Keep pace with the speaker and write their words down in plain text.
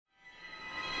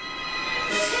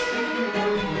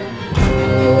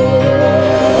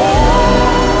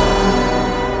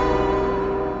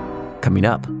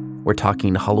Coming up, we're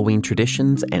talking Halloween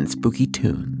traditions and spooky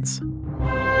tunes.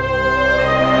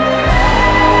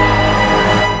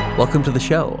 Welcome to the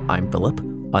show. I'm Philip.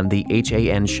 On the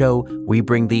HAN show, we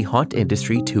bring the haunt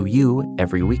industry to you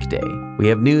every weekday. We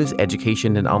have news,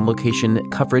 education, and on-location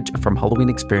coverage from Halloween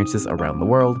experiences around the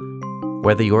world.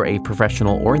 Whether you're a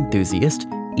professional or enthusiast,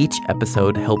 each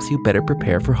episode helps you better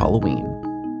prepare for Halloween.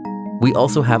 We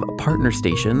also have partner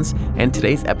stations, and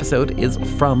today's episode is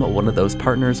from one of those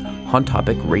partners, Haunt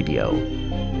Topic Radio.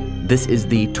 This is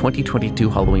the 2022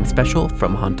 Halloween special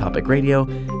from Haunt Topic Radio,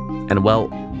 and well,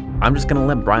 I'm just going to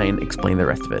let Brian explain the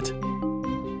rest of it.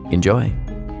 Enjoy.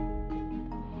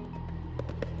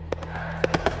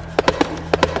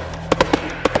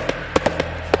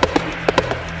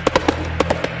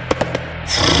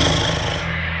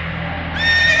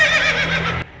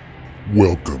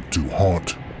 Welcome to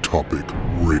Haunt Topic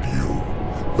Radio,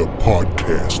 the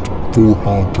podcast for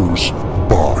haunters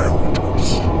by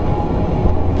haunters.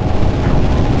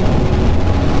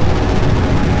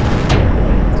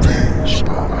 These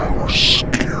are our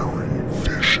scary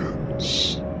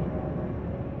visions.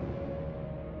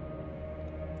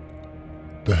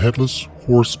 The Headless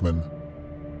Horseman,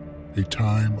 A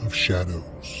Time of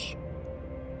Shadows.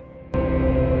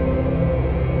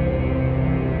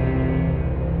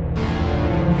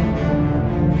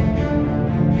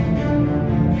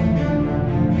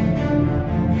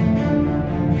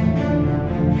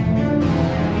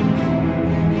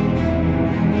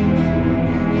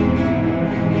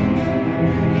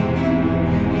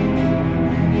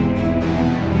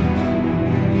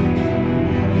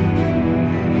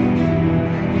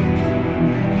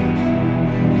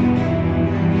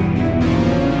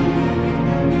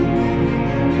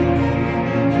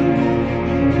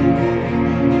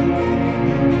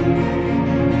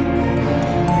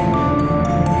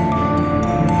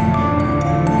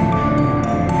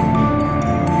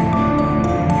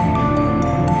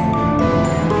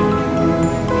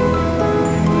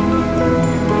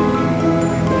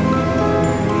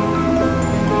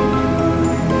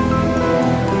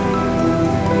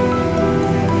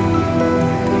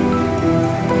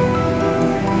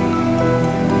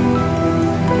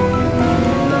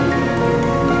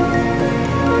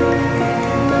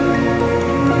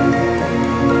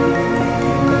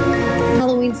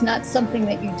 Something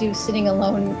that you do sitting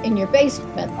alone in your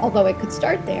basement, although it could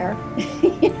start there,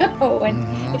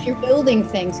 and if you're building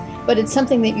things, but it's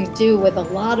something that you do with a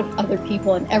lot of other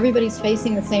people and everybody's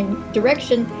facing the same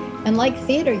direction. And like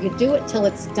theater, you do it till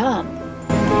it's done.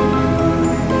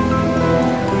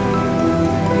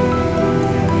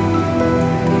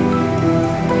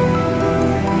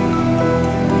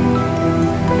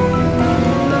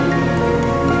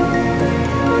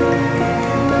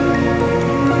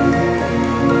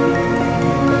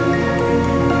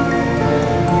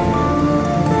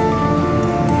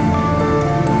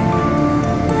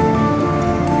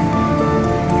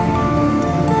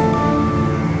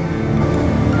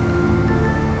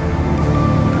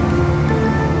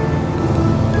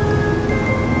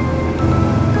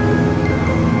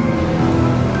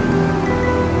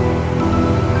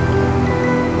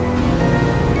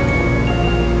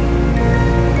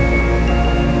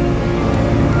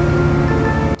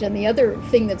 And the other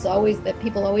thing that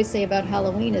people always say about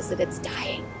Halloween is that it's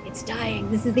dying. It's dying.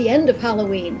 This is the end of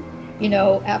Halloween. You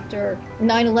know, after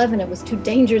 9/11, it was too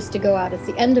dangerous to go out. It's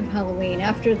the end of Halloween.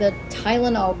 After the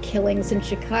Tylenol killings in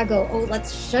Chicago, oh,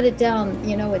 let's shut it down.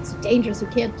 You know, it's dangerous. We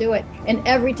can't do it. And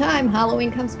every time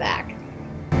Halloween comes back.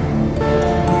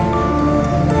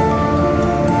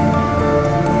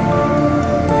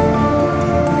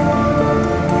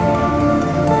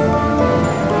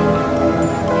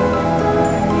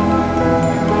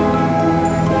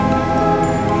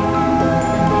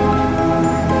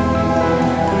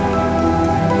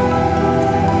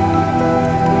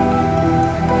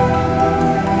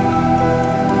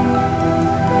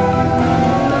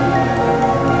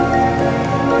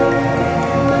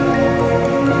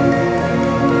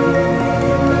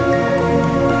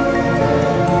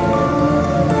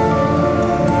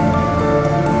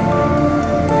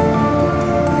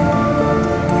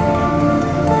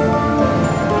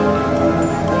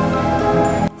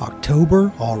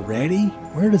 October already?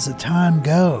 Where does the time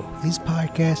go? These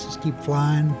podcasts just keep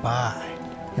flying by.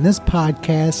 In this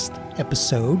podcast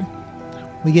episode,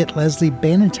 we get Lesley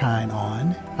Bannatyne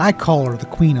on. I call her the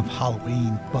Queen of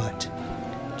Halloween, but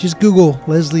just Google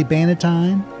Lesley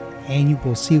Bannatyne and you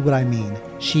will see what I mean.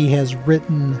 She has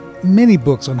written many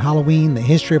books on Halloween, the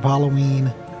history of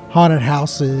Halloween, haunted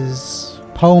houses,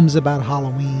 poems about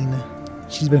Halloween.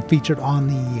 She's been featured on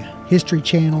the History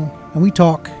Channel, and we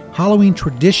talk Halloween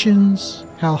traditions,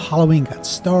 how Halloween got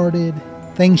started,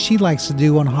 things she likes to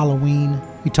do on Halloween.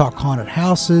 We talk haunted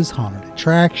houses, haunted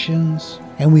attractions,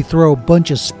 and we throw a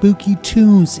bunch of spooky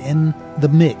tunes in the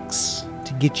mix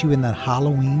to get you in that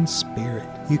Halloween spirit.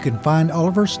 You can find all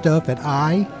of her stuff at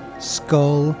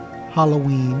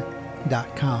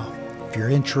iskullhalloween.com. If you're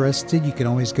interested, you can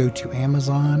always go to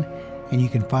Amazon and you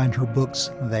can find her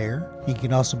books there. You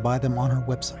can also buy them on her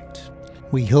website.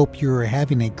 We hope you're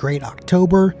having a great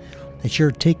October, that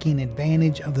you're taking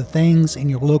advantage of the things in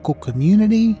your local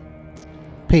community.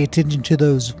 Pay attention to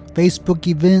those Facebook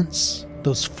events,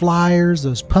 those flyers,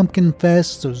 those pumpkin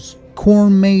fests, those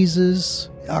corn mazes,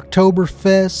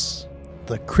 Oktoberfests,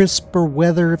 the crisper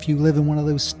weather if you live in one of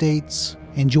those states.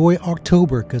 Enjoy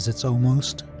October because it's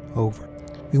almost over.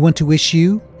 We want to wish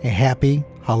you a happy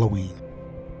Halloween.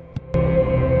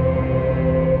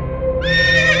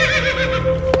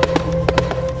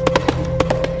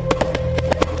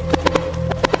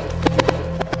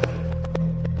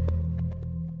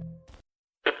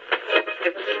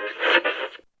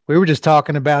 We were just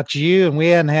talking about you, and we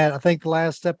hadn't had, I think the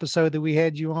last episode that we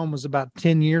had you on was about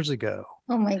 10 years ago.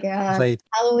 Oh my God.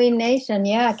 Halloween Nation.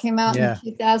 Yeah, it came out in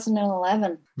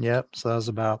 2011. Yep. So that was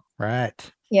about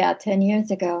right. Yeah, 10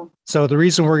 years ago. So the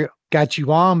reason we got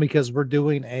you on because we're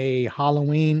doing a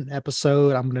Halloween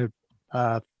episode. I'm going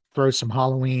to throw some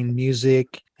Halloween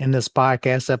music in this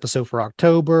podcast episode for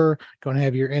October. Going to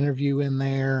have your interview in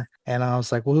there. And I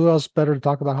was like, well, who else better to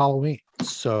talk about Halloween?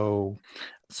 So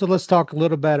let's talk a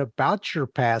little bit about your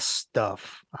past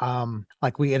stuff.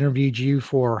 Like we interviewed you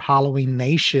for Halloween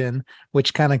Nation,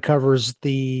 which kind of covers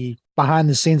the behind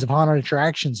the scenes of haunted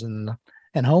attractions and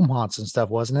home haunts and stuff,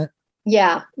 wasn't it?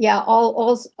 Yeah.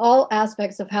 All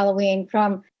aspects of Halloween,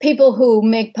 from people who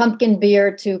make pumpkin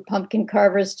beer to pumpkin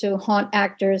carvers to haunt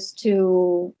actors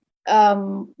to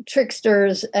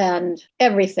tricksters and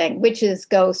everything, witches,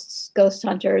 ghosts, ghost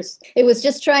hunters. It was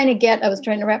just I was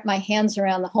trying to wrap my hands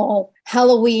around the whole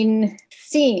Halloween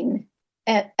scene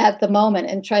at the moment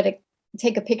and try to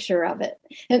take a picture of it.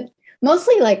 And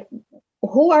mostly like,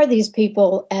 who are these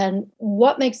people and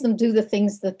what makes them do the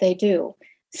things that they do?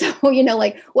 So,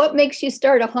 like what makes you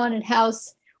start a haunted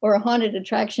house or a haunted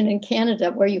attraction in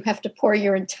Canada where you have to pour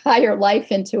your entire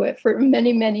life into it for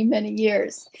many, many, many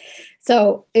years.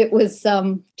 So it was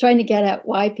trying to get at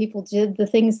why people did the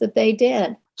things that they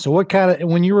did. So what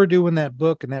when you were doing that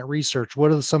book and that research,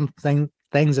 what are some things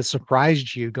that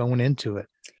surprised you going into it?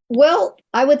 Well,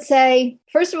 I would say,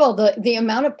 first of all, the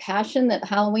amount of passion that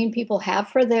Halloween people have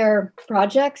for their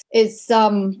projects is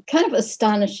kind of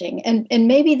astonishing. And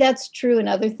maybe that's true in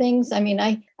other things. I mean,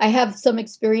 I have some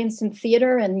experience in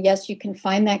theater, and yes, you can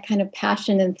find that kind of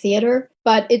passion in theater,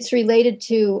 but it's related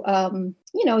to,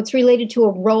 it's related to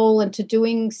a role and to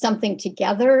doing something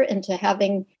together and to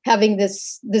having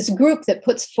this group that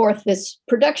puts forth this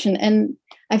production. And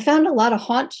I found a lot of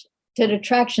haunted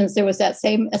attractions, there was that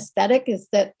same aesthetic, is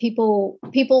that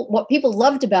what people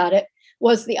loved about it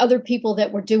was the other people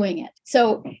that were doing it.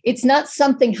 So it's not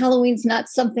something, Halloween's not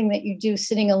something that you do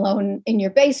sitting alone in your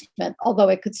basement, although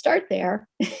it could start there,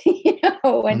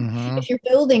 if you're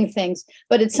building things,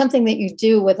 but it's something that you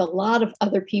do with a lot of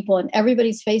other people and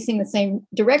everybody's facing the same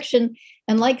direction.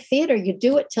 And like theater, you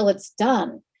do it till it's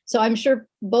done. So I'm sure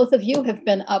both of you have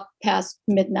been up past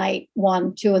midnight,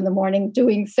 1, 2 in the morning,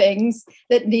 doing things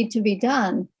that need to be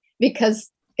done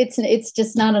because it's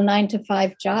just not a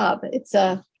 9-to-5 job.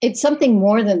 It's something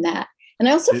more than that. And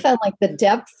I also felt like the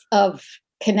depth of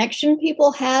connection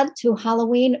people had to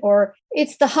Halloween, or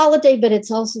it's the holiday, but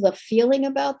it's also the feeling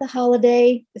about the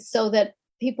holiday. So that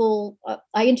people,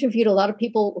 I interviewed a lot of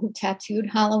people who tattooed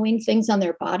Halloween things on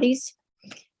their bodies,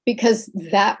 because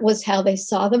that was how they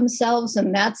saw themselves.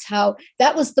 And that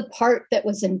was the part that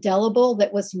was indelible,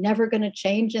 that was never going to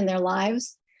change in their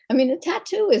lives. I mean, a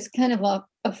tattoo is kind of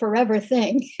a forever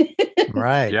thing.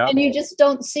 Right. Yeah. And you just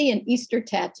don't see an Easter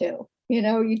tattoo. You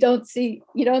don't see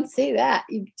that.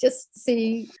 You just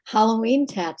see Halloween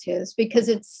tattoos because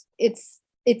it's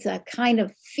a kind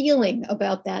of feeling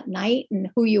about that night and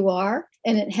who you are.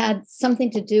 And it had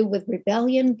something to do with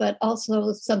rebellion, but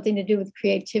also something to do with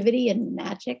creativity and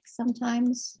magic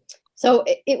sometimes. So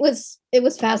it was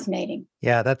fascinating.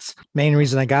 Yeah, that's the main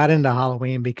reason I got into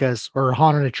Halloween or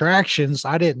haunted attractions.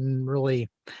 I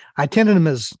attended them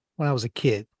as when I was a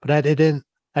kid, but I didn't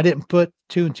put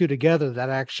 2 and 2 together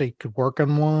that I actually could work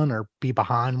on one or be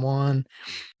behind one.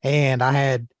 And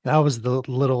I was the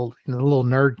little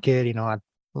nerd kid, I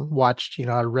watched,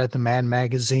 I read the Mad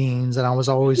magazines, and I was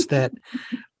always that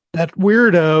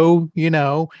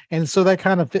weirdo, and so that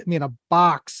kind of fit me in a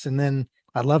box. And then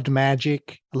I loved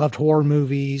magic, I loved horror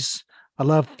movies, I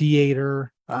loved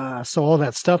theater. So all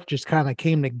that stuff just kind of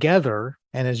came together.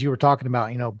 And as you were talking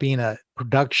about, being a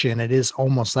production, it is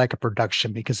almost like a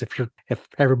production, because if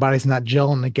everybody's not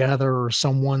gelling together, or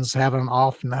someone's having an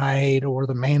off night, or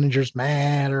the manager's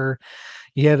mad, or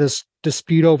you had this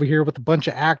dispute over here with a bunch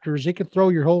of actors, it can throw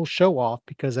your whole show off,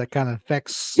 because that kind of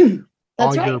affects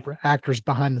all your actors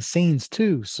behind the scenes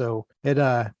too. So it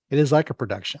is like a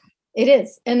production. It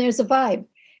is. And there's a vibe,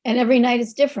 and every night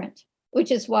is different, which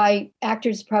is why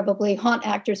haunt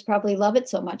actors probably love it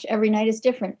so much. Every night is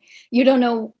different. You don't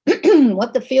know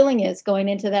what the feeling is going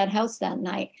into that house that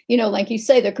night. Like you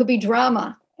say, there could be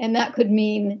drama, and that could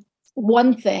mean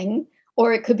one thing,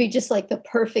 or it could be just like the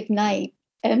perfect night,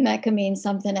 and that could mean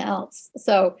something else.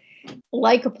 So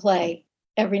like a play,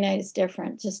 every night is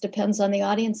different. Just depends on the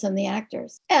audience and the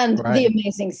actors and the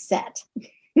amazing set.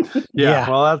 Yeah.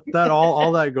 Well, that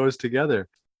all that goes together.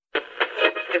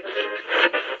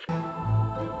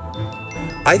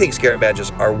 I think Scarrett badges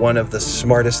are one of the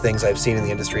smartest things I've seen in the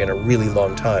industry in a really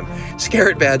long time.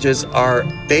 Scarrett badges are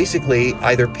basically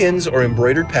either pins or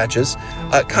embroidered patches,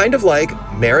 kind of like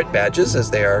merit badges, as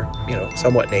they are,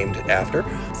 somewhat named after,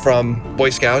 from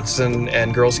Boy Scouts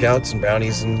and Girl Scouts and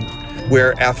Brownies, and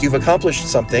where after you've accomplished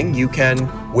something, you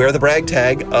can wear the brag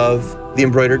tag of the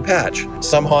embroidered patch.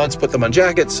 Some haunts put them on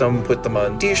jackets, some put them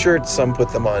on t-shirts, some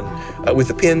put them on, with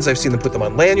the pins, I've seen them put them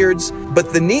on lanyards.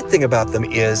 But the neat thing about them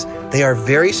is they are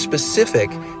very specific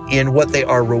in what they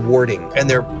are rewarding. And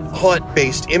they're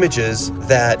haunt-based images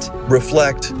that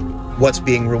reflect what's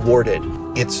being rewarded.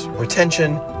 It's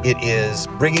retention, it is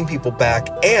bringing people back,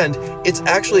 and it's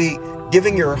actually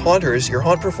giving your haunters, your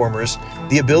haunt performers,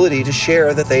 the ability to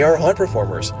share that they are haunt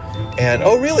performers. And,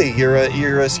 oh really, you're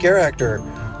a scare actor.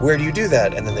 Where do you do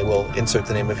that? And then they will insert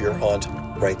the name of your haunt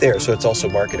right there. So it's also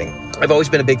marketing. I've always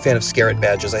been a big fan of Scarrett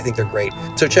badges. I think they're great.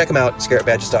 So check them out,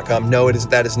 scarrettbadges.com. No,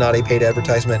 that is not a paid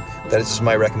advertisement. That is just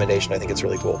my recommendation. I think it's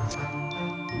really cool.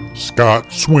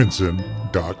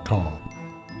 ScottSwinson.com.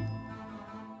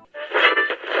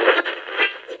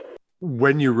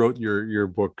 When you wrote your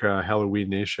book, Halloween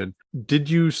Nation, did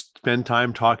you spend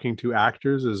time talking to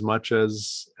actors as much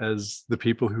as the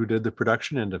people who did the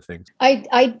production end of things?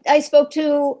 I spoke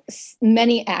to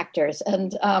many actors,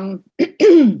 and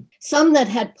some that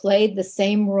had played the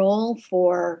same role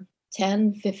for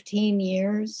 10, 15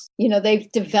 years.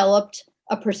 They've developed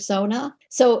a persona.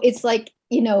 So it's like,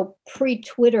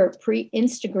 pre-Twitter,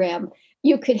 pre-Instagram,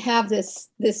 you could have this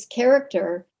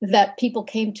like that people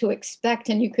came to expect,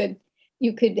 and you could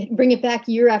bring it back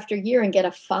year after year and get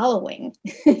a following,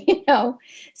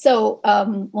 So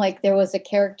like there was a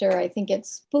character, I think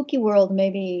it's Spooky World,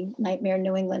 maybe Nightmare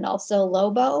New England, also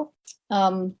Lobo.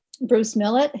 Bruce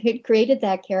Millett, who'd created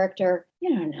that character,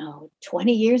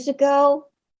 20 years ago,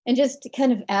 and just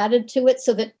kind of added to it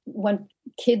so that when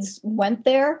kids went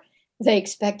there, they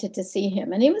expected to see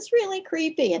him. And he was really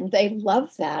creepy, and they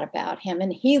loved that about him.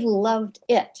 And he loved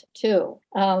it too.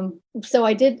 So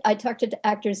I talked to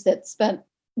actors that spent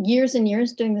years and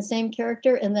years doing the same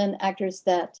character, and then actors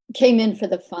that came in for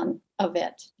the fun of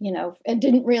it, and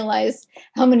didn't realize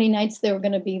how many nights they were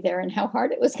going to be there and how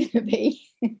hard it was going to be.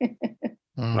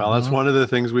 Well, that's one of the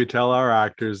things we tell our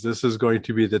actors. This is going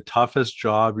to be the toughest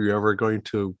job you're ever going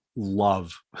to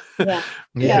love. Yeah.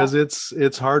 Because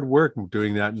it's hard work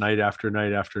doing that night after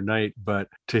night after night. But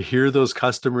to hear those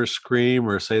customers scream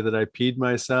or say that I peed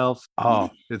myself,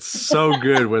 it's so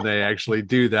good when they actually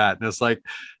do that. And it's like,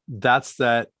 that's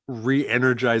that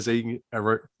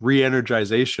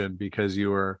re-energization, because you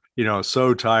were,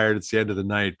 so tired, it's the end of the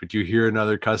night, but you hear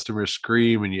another customer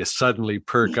scream and you suddenly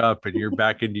perk up and you're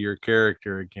back into your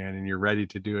character again, and you're ready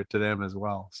to do it to them as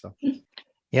well. So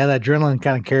yeah, that adrenaline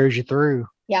kind of carries you through.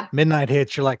 Yeah. Midnight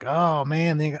hits, you're like, oh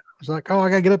man, it's like, I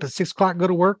gotta get up at 6 o'clock, go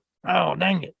to work. Oh,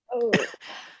 dang it. Oh.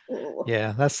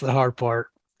 Yeah, that's the hard part.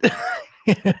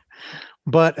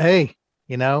 But hey,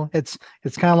 it's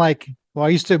kind of like, well, I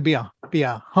used to be a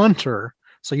hunter,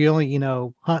 so you only,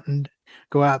 hunt and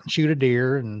go out and shoot a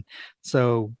deer, and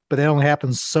so, but that only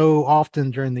happens so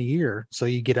often during the year. So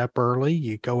you get up early,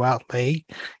 you go out late,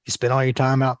 you spend all your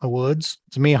time out in the woods.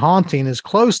 To me, haunting is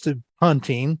close to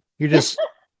hunting. You're just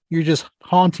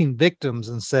haunting victims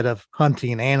instead of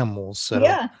hunting animals. So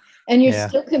yeah, and you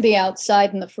still can be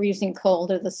outside in the freezing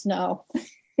cold or the snow.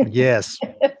 Yes,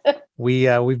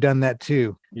 we've done that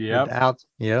too. Yep.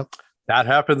 Yep. That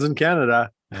happens in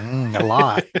Canada. A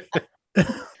lot.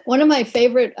 One of my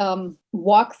favorite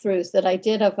walkthroughs that I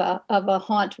did of a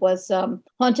haunt was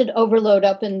Haunted Overload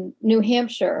up in New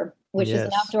Hampshire, which is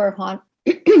an outdoor haunt.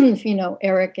 If you know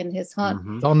Eric and his haunt.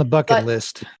 It's on the bucket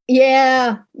list.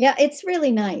 Yeah, it's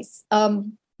really nice.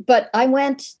 but I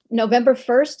went November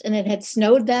 1st and it had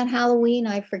snowed that Halloween.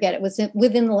 I forget, it was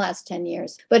within the last 10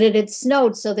 years, but it had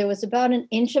snowed. So there was about an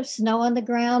inch of snow on the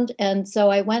ground. And so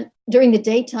I went during the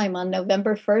daytime on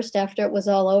November 1st after it was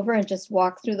all over and just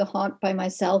walked through the haunt by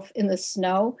myself in the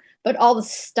snow. But all the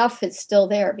stuff is still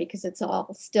there because it's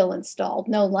all still installed.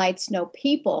 No lights, no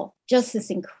people, just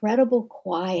this incredible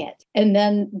quiet. And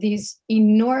then these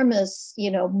enormous,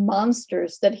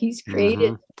 monsters that he's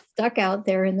created stuck out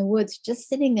there in the woods, just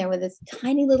sitting there with this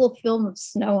tiny little film of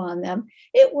snow on them.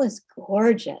 It was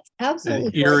gorgeous. Absolutely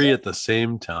and eerie gorgeous. at the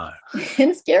same time.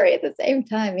 And scary at the same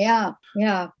time. Yeah.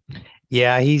 Yeah.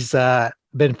 Yeah, he's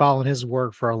been following his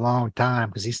work for a long time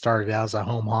because he started out as a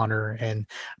home haunter, and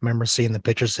I remember seeing the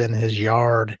pictures in his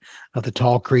yard of the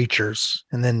tall creatures.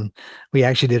 And then we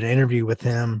actually did an interview with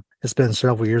him. It's been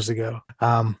several years ago.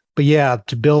 But yeah,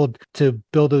 to build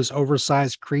those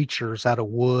oversized creatures out of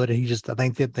wood, I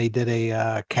think that they did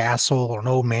a castle or an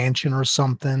old mansion or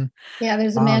something. Yeah,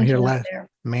 there's a mansion out there.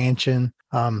 Mansion.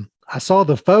 I saw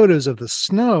the photos of the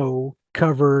snow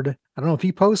covered. I don't know if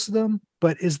he posted them,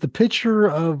 but is the picture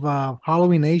of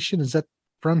Halloween Nation, is that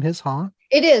from his haunt?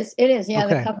 It is. Yeah,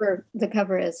 Okay. the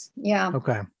cover is. Yeah.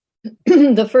 Okay.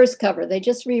 The first cover. They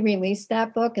just re-released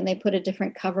that book and they put a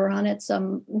different cover on it,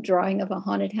 some drawing of a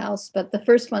haunted house. But the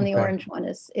first one, the Okay. orange one,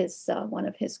 is one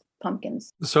of his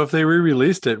pumpkins. So if they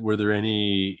re-released it, were there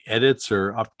any edits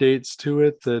or updates to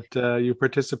it that you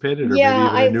participated, or maybe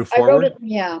even a new I wrote forward? it.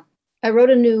 Yeah, I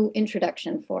wrote a new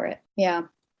introduction for it. Yeah,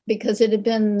 because it had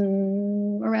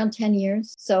been around 10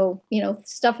 years. So,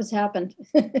 stuff has happened.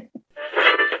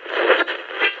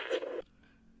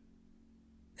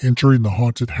 Entering the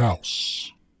haunted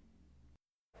house.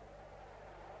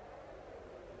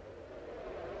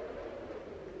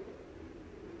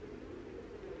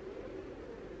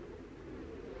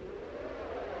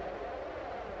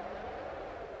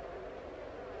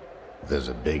 There's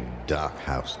a big dark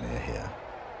house near here.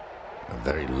 A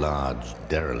very large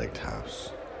derelict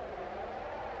house.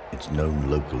 It's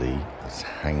known locally as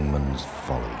Hangman's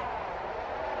Folly.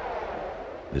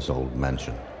 This old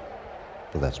mansion,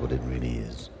 for that's what it really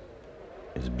is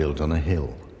built on a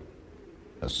hill.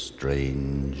 A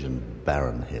strange and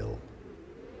barren hill.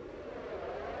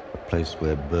 A place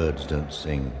where birds don't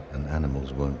sing and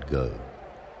animals won't go.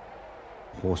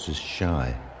 Horses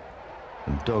shy,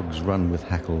 and dogs run with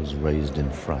hackles raised in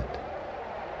fright.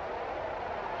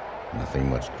 Nothing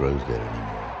much grows there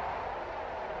anymore.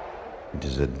 It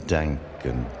is a dank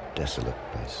and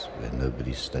desolate place where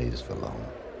nobody stays for long.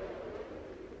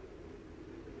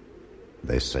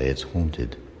 They say it's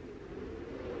haunted,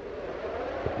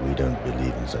 but we don't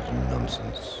believe in such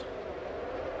nonsense.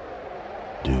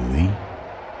 Do we?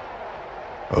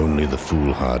 Only the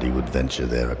foolhardy would venture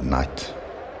there at night.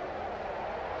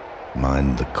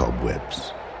 Mind the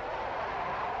cobwebs.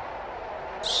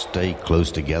 Stay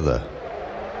close together,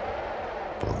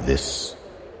 for this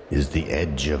is the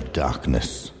edge of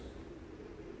darkness,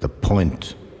 the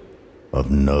point of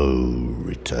no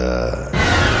return.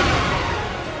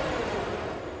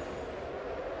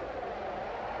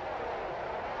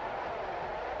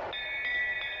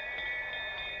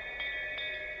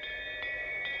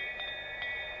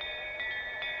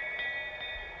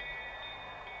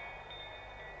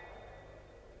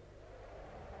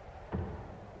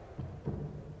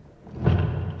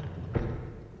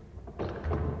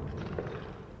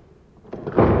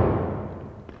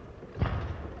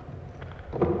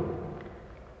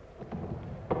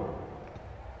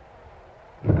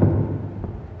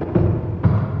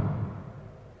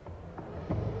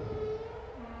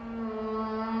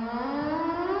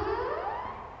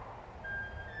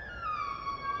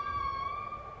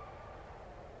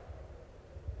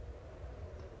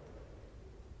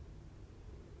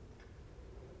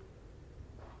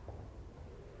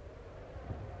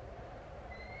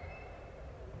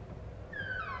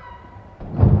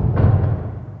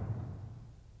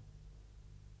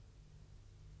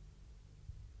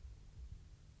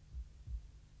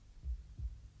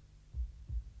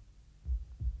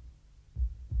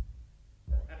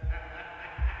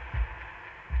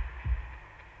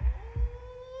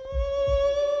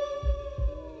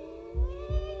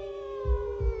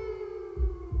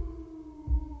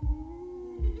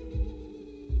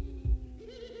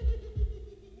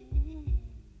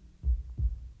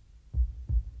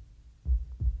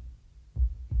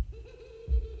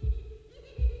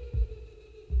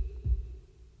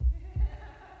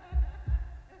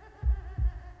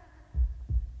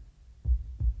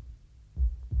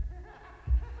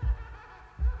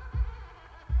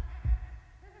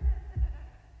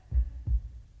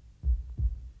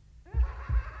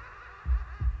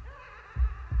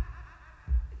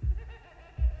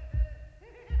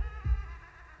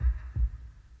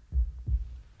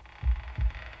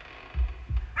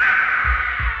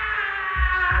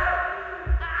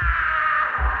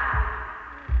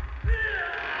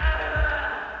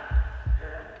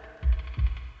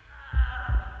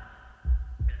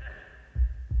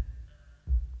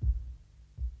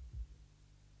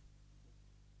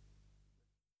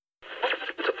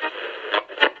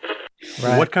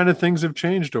 Right. What kind of things have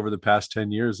changed over the past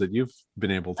 10 years that you've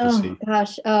been able to see?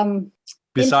 Gosh.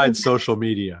 Besides social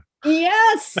media.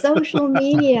 Yes, social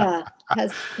media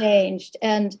has changed,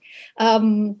 and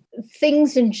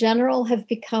things in general have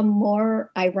become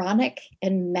more ironic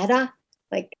and meta.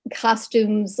 Like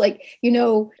costumes, like, in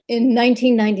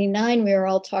 1999, we were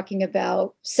all talking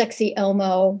about sexy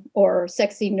Elmo or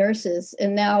sexy nurses.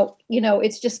 And now,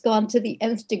 it's just gone to the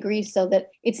nth degree, so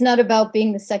that it's not about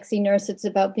being the sexy nurse. It's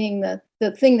about being the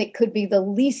thing that could be the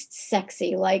least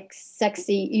sexy, like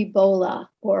sexy Ebola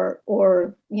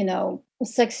or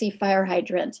sexy fire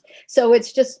hydrant. So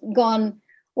it's just gone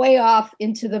way off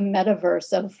into the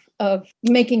metaverse of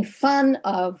making fun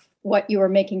of what you were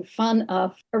making fun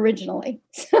of originally.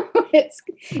 So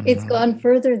it's gone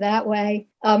further that way.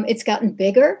 It's gotten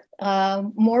bigger,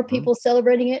 more people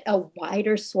celebrating it, a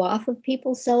wider swath of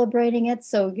people celebrating it.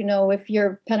 So, if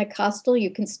you're Pentecostal,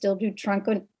 you can still do trunk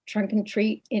and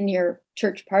treat in your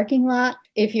church parking lot.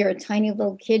 If you're a tiny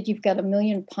little kid, you've got a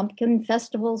million pumpkin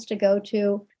festivals to go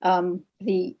to.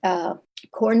 The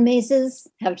corn mazes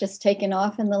have just taken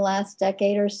off in the last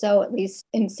decade or so, at least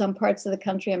in some parts of the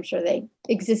country. I'm sure they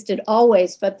existed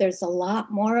always, but there's a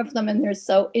lot more of them, and they're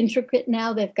so intricate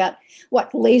now. They've got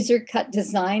laser cut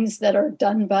designs that are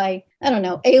done by, I don't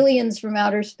know, aliens from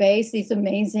outer space, these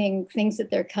amazing things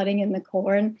that they're cutting in the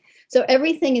corn. So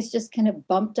everything is just kind of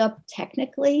bumped up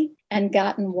technically and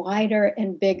gotten wider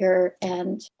and bigger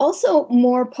and also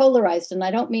more polarized. And I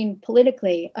don't mean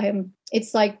politically.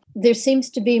 It's like there seems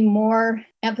to be more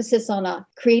emphasis on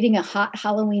creating a hot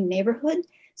Halloween neighborhood.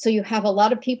 So you have a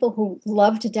lot of people who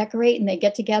love to decorate, and they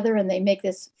get together and they make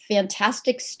this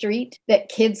fantastic street that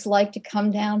kids like to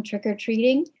come down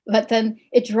trick-or-treating. But then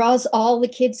it draws all the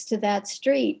kids to that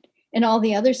street. And all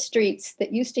the other streets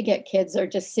that used to get kids are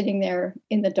just sitting there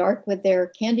in the dark with their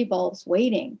candy bulbs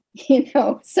waiting,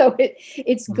 So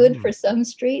it's good for some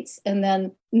streets and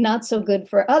then not so good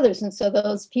for others. And so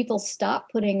those people stop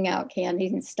putting out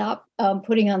candies and stop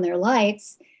putting on their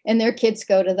lights, and their kids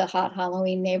go to the hot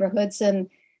Halloween neighborhoods and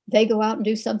they go out and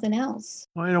do something else.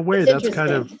 Well, in a way, It's that's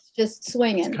kind of interesting. It's just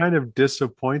swinging. It's kind of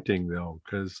disappointing, though,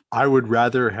 because I would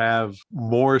rather have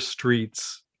more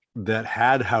streets that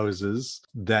had houses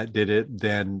that did it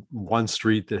than one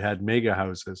street that had mega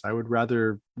houses. I would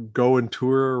rather go and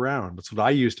tour around. That's what I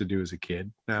used to do as a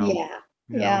kid. Now,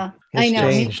 Yeah. It's I know.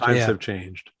 changed. times Yeah. have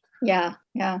changed. Yeah.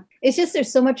 It's just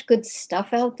there's so much good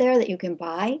stuff out there that you can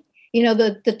buy.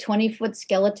 The 20-foot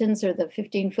skeletons or the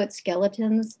 15-foot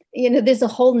skeletons. There's a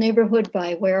whole neighborhood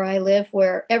by where I live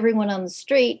where everyone on the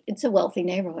street, it's a wealthy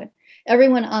neighborhood.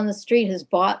 Everyone on the street has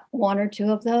bought one or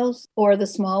two of those, or the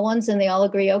small ones, and they all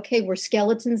agree, okay, we're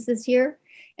skeletons this year.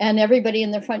 And everybody in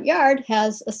their front yard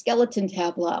has a skeleton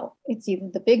tableau. It's either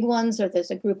the big ones or there's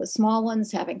a group of small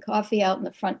ones having coffee out in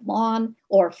the front lawn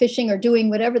or fishing or doing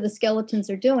whatever the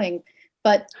skeletons are doing.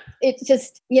 But it's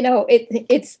just,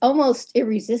 it's almost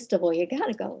irresistible. You got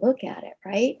to go look at it,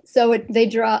 right? So they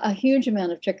draw a huge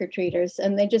amount of trick-or-treaters,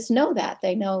 and they just know that.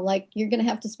 They know, you're going to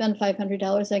have to spend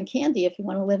 $500 on candy if you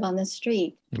want to live on this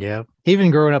street. Yeah. Even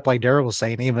growing up, like Daryl was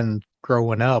saying, even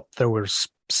growing up, there was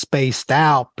spaced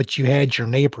out, but you had your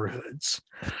neighborhoods.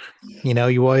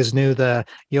 You always knew the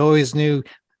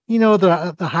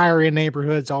higher end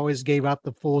neighborhoods always gave out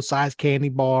the full size candy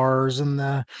bars and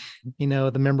the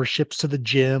memberships to the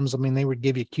gyms. I mean, they would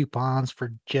give you coupons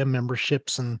for gym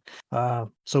memberships. And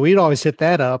so we'd always hit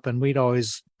that up, and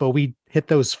we'd hit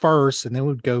those first, and then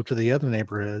we'd go to the other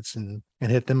neighborhoods and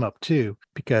hit them up too.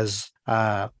 Because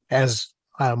as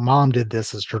mom did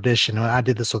this as tradition, and I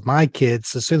did this with my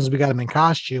kids. As soon as we got them in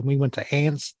costume, we went to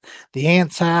the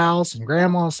aunt's house and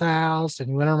grandma's house,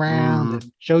 and went around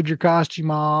and showed your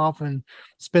costume off and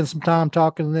spent some time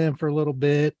talking to them for a little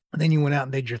bit. And then you went out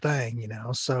and did your thing,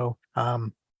 So,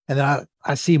 and then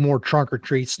I see more trunk or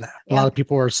treats now. A lot of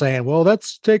people are saying, well,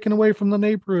 that's taken away from the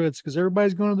neighborhoods because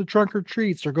everybody's going to the trunk or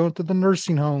treats. They're going to the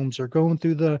nursing homes or going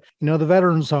through the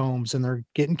veterans homes, and they're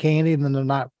getting candy, and then they're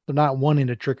not wanting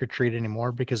to trick or treat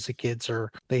anymore because the kids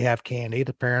they have candy.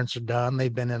 The parents are done.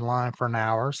 They've been in line for an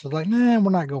hour. So they're like, nah, we're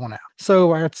not going out.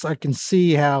 So I can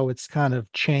see how it's kind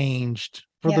of changed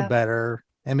for the better.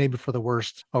 And maybe for the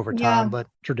worst over time, but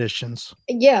traditions.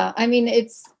 Yeah, I mean,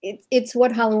 it's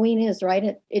what Halloween is,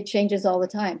 right? It changes all the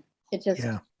time. It's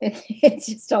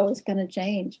just always going to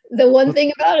change. The one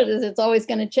thing about it is it's always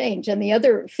going to change. And the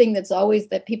other thing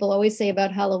that people always say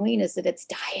about Halloween is that it's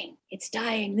dying. It's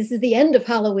dying. This is the end of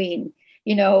Halloween.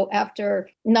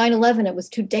 After 9/11, it was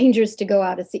too dangerous to go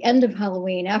out. It's the end of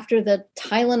Halloween. After the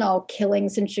Tylenol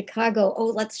killings in Chicago,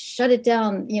 let's shut it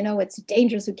down. It's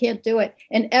dangerous. We can't do it.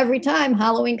 And every time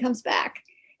Halloween comes back.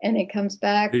 and it comes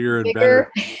back Bigger and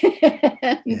bigger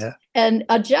and, Yeah. and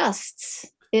adjusts.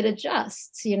 It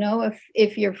adjusts.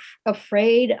 If you're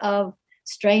afraid of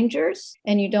strangers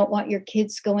and you don't want your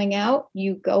kids going out,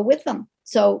 you go with them.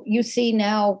 So you see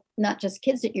now not just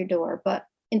kids at your door, but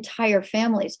entire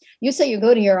families. You say you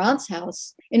go to your aunt's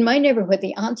house. In my neighborhood,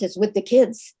 the aunt is with the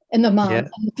kids and the mom Yeah.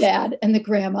 and the dad and the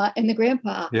grandma and the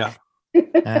grandpa. Yeah.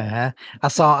 Uh-huh.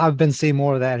 I've been seeing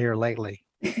more of that here lately.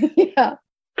 Yeah.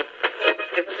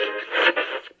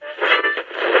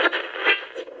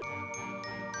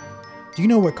 Do you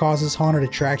know what causes haunted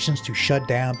attractions to shut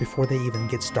down before they even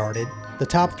get started? The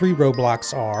top 3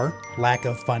 roadblocks are lack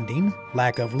of funding,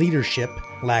 lack of leadership,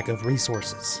 lack of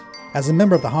resources. As a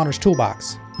member of the Haunters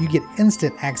Toolbox, you get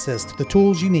instant access to the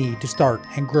tools you need to start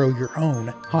and grow your own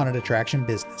haunted attraction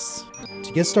business.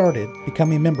 To get started,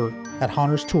 become a member at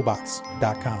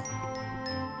haunterstoolbox.com.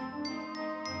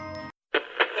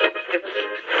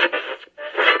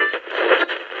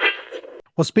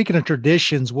 Well, speaking of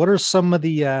traditions, what are some of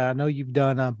the, I know you've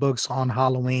done books on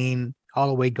Halloween, all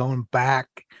the way going back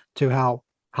to how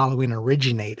Halloween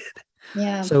originated.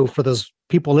 Yeah. So for those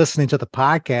people listening to the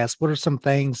podcast, what are some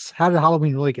things, how did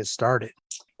Halloween really get started?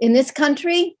 In this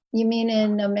country, you mean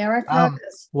in America?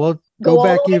 Well, Go all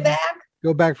back, the way back?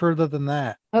 go back further than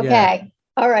that. Okay. Yeah.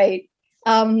 All right.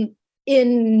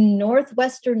 In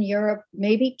Northwestern Europe,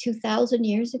 maybe 2,000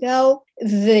 years ago,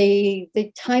 the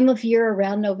time of year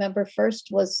around November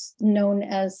 1st was known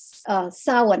as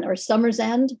Samhain, or Summer's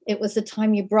End. It was the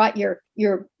time you brought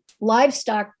your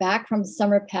livestock back from the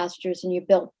summer pastures and you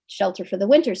built shelter for the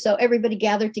winter. So everybody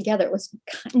gathered together. It was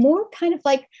more kind of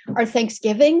like our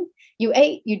Thanksgiving. You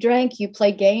ate, you drank, you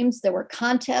played games. There were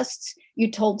contests.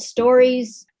 You told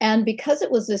stories. And because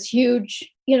it was this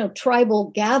huge,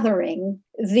 tribal gathering,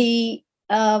 the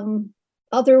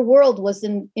other world was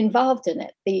involved in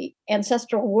it. The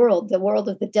ancestral world, the world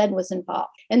of the dead, was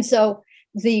involved. And so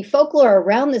the folklore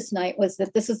around this night was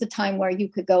that this is the time where you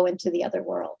could go into the other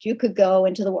world. You could go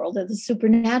into the world of the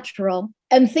supernatural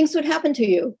and things would happen to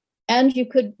you. And you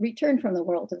could return from the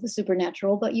world of the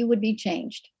supernatural, but you would be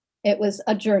changed. It was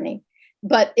a journey.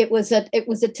 But it was a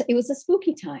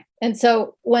spooky time. And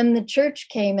so when the church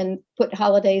came and put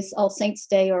holidays, All Saints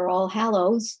Day or All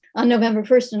Hallows on November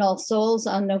 1st and All Souls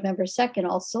on November 2nd,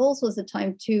 All Souls was the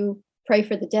time to pray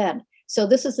for the dead. So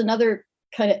this is another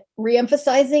kind of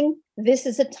reemphasizing, this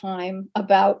is a time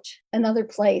about another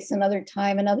place, another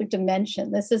time, another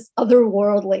dimension. This is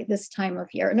otherworldly this time of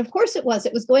year. And of course it was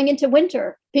going into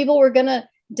winter. People were going to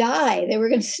die. They were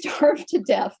going to starve to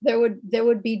death. There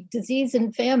would be disease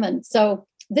and famine. So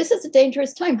this is a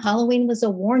dangerous time. Halloween was a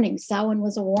warning. Samhain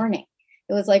was a warning.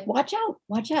 It was like, watch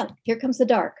out. Here comes the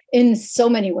dark in so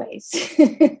many ways.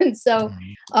 And so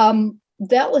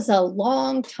that was a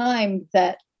long time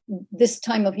that this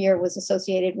time of year was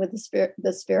associated with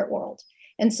the spirit world.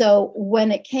 And so when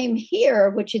it came here,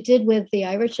 which it did with the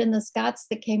Irish and the Scots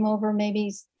that came over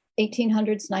maybe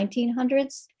 1800s,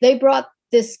 1900s, they brought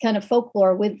this kind of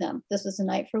folklore with them. This was a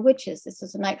night for witches. This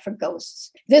was a night for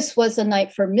ghosts. This was a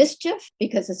night for mischief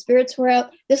because the spirits were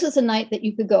out. This was a night that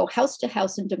you could go house to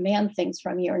house and demand things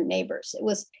from your neighbors.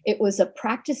 It was a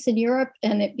practice in Europe,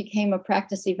 and it became a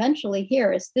practice eventually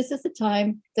here. This is the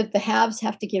time that the haves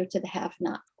have to give to the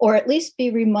have-not, or at least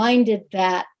be reminded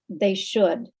that they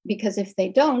should, because if they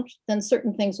don't, then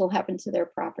certain things will happen to their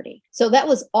property. So that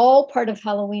was all part of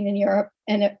Halloween in Europe,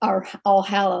 and our All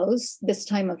Hallows this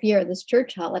time of year, this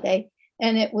church holiday,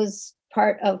 and it was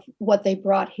part of what they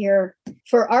brought here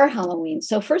for our Halloween.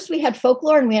 So first we had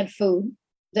folklore and we had food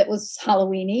that was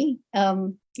Halloweeny.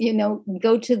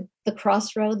 Go to the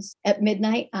crossroads at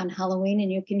midnight on Halloween and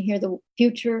you can hear the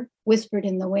future whispered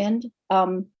in the wind.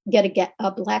 Get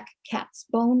a black cat's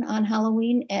bone on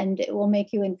Halloween and it will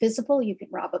make you invisible. You can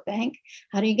rob a bank.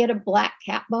 How do you get a black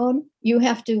cat bone? You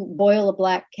have to boil a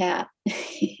black cat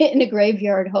in a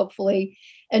graveyard, hopefully,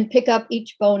 and pick up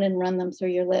each bone and run them through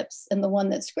your lips. And the one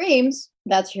that screams,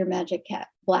 that's your magic cat,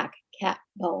 black cat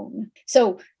bone.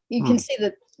 So you can see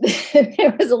that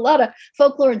there was a lot of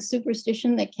folklore and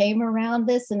superstition that came around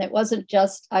this. And it wasn't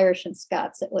just Irish and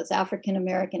Scots. It was African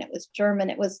American. It was German.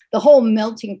 It was the whole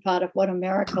melting pot of what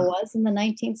America was in the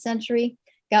 19th century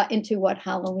got into what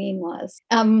Halloween was.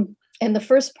 And the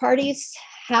first parties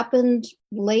happened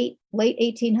late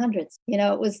 1800s.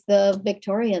 It was the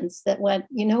Victorians that went,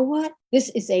 you know what? This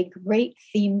is a great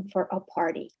theme for a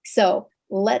party. So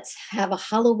let's have a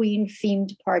Halloween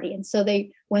themed party. And so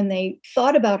when they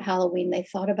thought about Halloween, they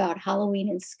thought about Halloween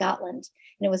in Scotland.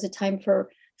 And it was a time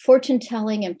for fortune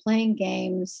telling and playing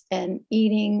games and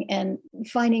eating and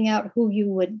finding out who you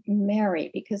would marry,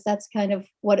 because that's kind of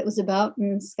what it was about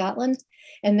in Scotland.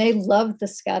 And they loved the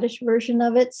Scottish version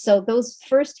of it. So those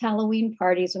first Halloween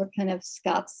parties were kind of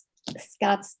Scots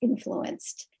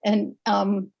influenced. And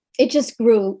it just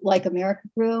grew like America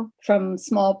grew, from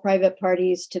small private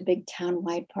parties to big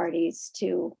town-wide parties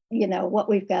to, what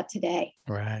we've got today.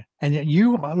 Right. And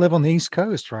you live on the East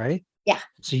Coast, right? Yeah.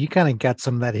 So you kind of got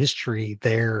some of that history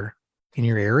there in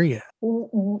your area.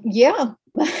 Yeah.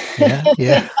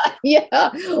 Yeah. Yeah.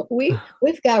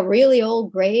 We've got really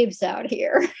old graves out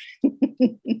here.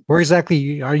 Where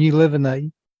exactly are you living?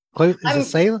 Is it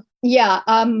Salem? Yeah.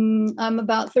 I'm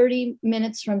about 30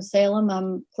 minutes from Salem.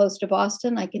 I'm close to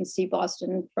Boston. I can see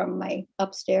Boston from my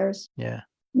upstairs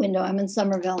window. I'm in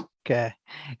Somerville. Okay.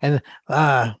 And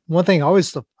one thing I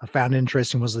always found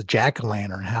interesting was the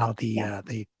jack-o'-lantern, how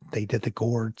they did the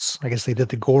gourds. I guess they did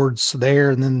the gourds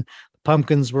there, and then the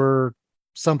pumpkins were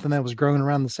something that was growing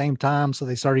around the same time, so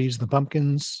they started using the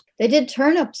pumpkins. They did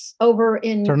turnips over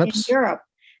in Europe.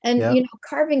 And,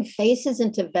 carving faces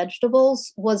into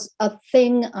vegetables was a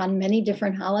thing on many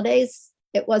different holidays.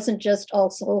 It wasn't just All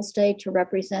Souls Day to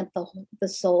represent the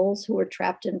souls who were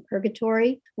trapped in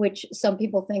purgatory, which some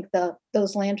people think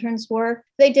those lanterns were.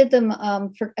 They did them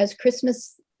as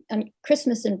Christmas, and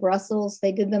Christmas in Brussels.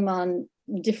 They did them on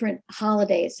different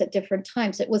holidays at different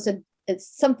times.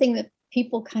 It's something that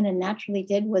people kind of naturally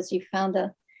did. Was you found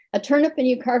a turnip and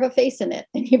you carve a face in it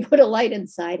and you put a light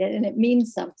inside it and it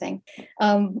means something.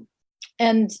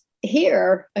 And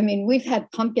here, we've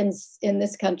had pumpkins in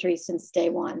this country since day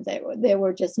one. They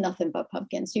were just nothing but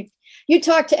pumpkins. You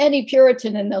talk to any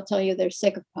Puritan and they'll tell you they're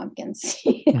sick of pumpkins.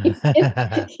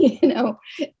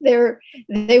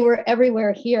 They were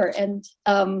everywhere here. And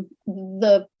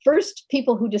the first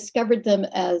people who discovered them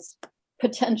as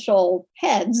potential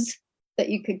heads that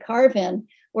you could carve in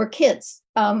were kids.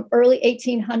 Early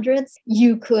 1800s,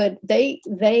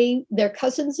 their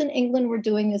cousins in England were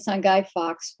doing this on Guy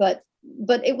Fawkes, but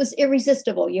it was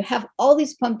irresistible. You have all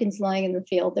these pumpkins lying in the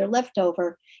field. They're left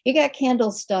over. You got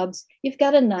candle stubs. You've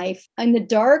got a knife. In the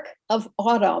dark of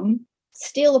autumn,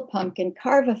 steal a pumpkin,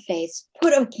 carve a face,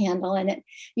 put a candle in it.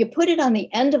 You put it on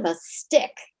the end of a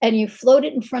stick and you float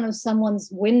it in front of someone's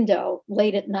window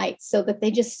late at night so that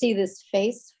they just see this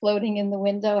face floating in the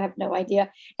window, have no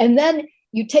idea. And then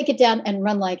you take it down and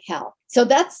run like hell. So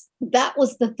that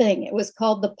was the thing. It was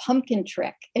called the pumpkin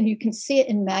trick. And you can see it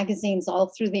in magazines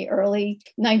all through the early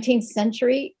 19th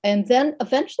century. And then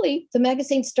eventually the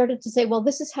magazines started to say, well,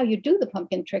 this is how you do the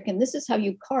pumpkin trick. And this is how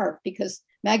you carve, because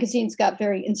magazines got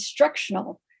very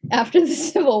instructional after the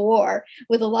Civil War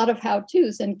with a lot of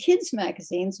how-tos. And kids'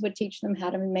 magazines would teach them how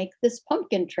to make this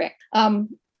pumpkin trick.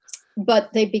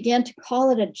 But they began to call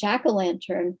it a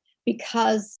jack-o'-lantern,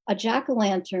 because a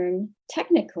jack-o'-lantern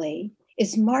technically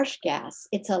is marsh gas.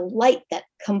 It's a light that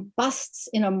combusts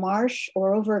in a marsh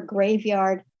or over a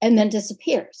graveyard and then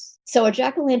disappears. So a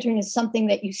jack-o'-lantern is something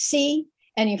that you see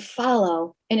and you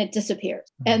follow and it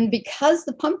disappears. And because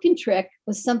the pumpkin trick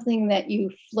was something that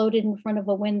you floated in front of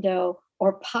a window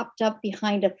or popped up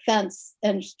behind a fence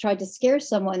and tried to scare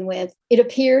someone with, it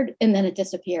appeared and then it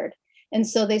disappeared. And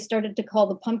so they started to call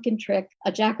the pumpkin trick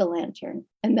a jack-o'-lantern.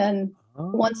 And then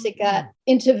once it got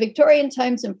into Victorian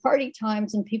times and party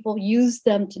times and people used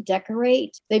them to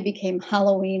decorate, they became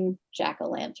Halloween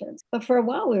jack-o'-lanterns. But for a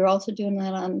while, we were also doing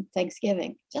that on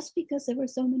Thanksgiving, just because there were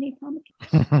so many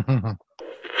pumpkins.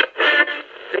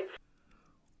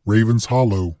 Ravens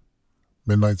Hollow,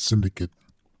 Midnight Syndicate.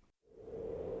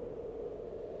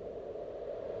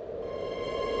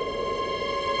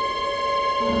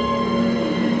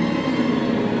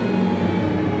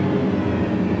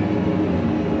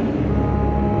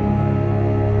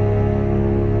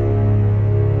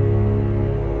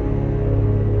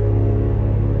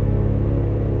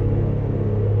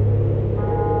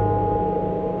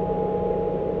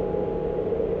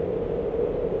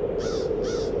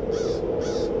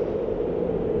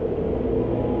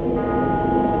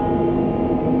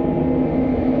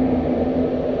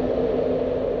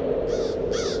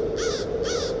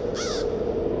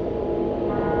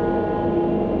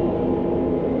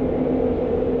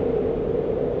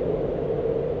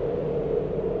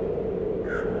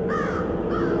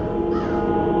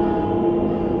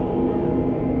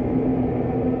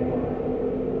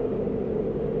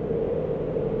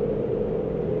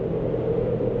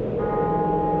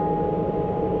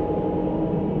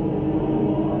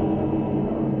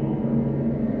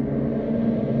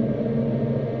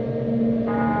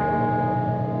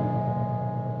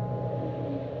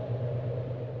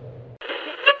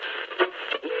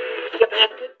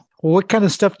 What kind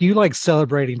of stuff do you like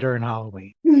celebrating during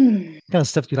Halloween? What kind of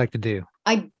stuff do you like to do?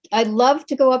 I love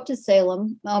to go up to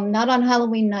Salem. Not on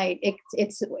Halloween night.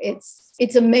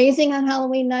 It's amazing on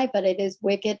Halloween night, but it is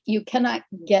wicked. You cannot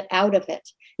get out of it.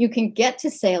 You can get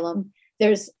to Salem.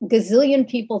 There's gazillion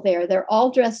people there. They're all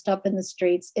dressed up in the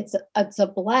streets. It's a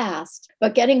blast.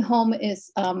 But getting home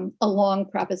is a long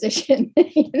proposition.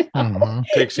 You know? Mhm.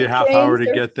 Takes you a half hour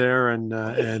to get there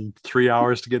and 3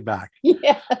 hours to get back.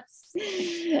 Yes.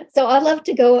 So I love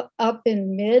to go up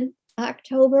in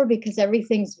mid-October because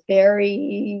everything's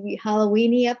very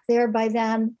Halloweeny up there by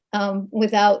then,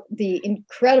 without the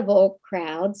incredible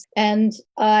crowds. And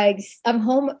I'm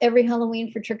home every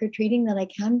Halloween for trick-or-treating that I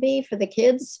can be for the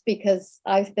kids, because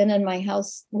I've been in my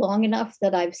house long enough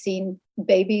that I've seen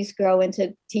babies grow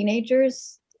into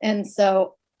teenagers. And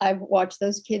so I've watched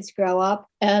those kids grow up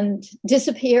and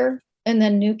disappear, and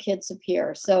then new kids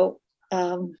appear. So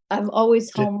I'm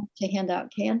always home to hand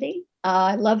out candy.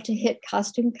 I love to hit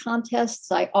costume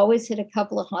contests. I always hit a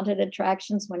couple of haunted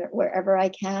attractions wherever I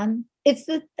can.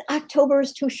 October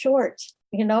is too short.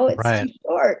 It's Right. too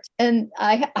short. And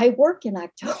I work in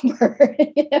October,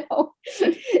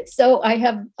 so I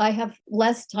have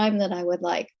less time than I would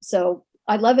like. So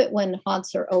I love it when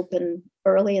haunts are open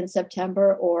early in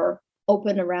September or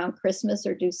open around Christmas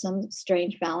or do some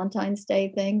strange Valentine's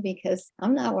Day thing, because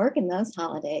I'm not working those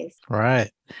holidays. Right.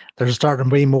 There's starting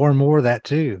to be more and more of that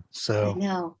too. So I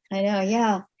know.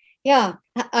 Yeah. Yeah.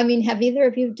 I mean, have either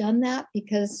of you done that?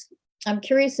 Because I'm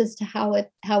curious as to how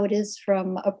it is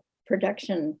from a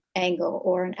production angle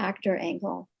or an actor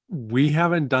angle. We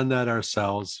haven't done that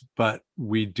ourselves, but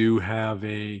we do have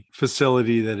a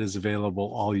facility that is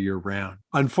available all year round.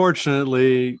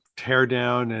 Unfortunately, tear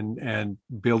down and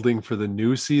building for the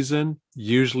new season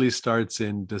usually starts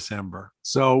in December.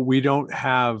 So we don't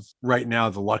have right now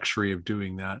the luxury of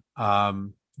doing that.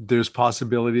 There's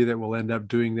possibility that we'll end up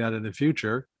doing that in the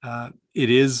future. It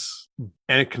is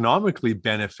economically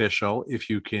beneficial if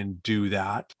you can do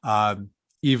that.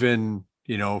 Even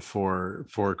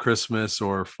for Christmas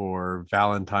or for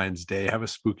Valentine's Day, have a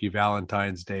spooky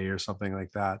Valentine's Day or something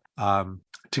like that,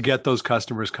 to get those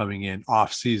customers coming in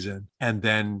off season. And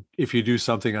then if you do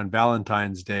something on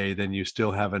Valentine's Day, then you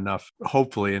still have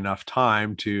hopefully enough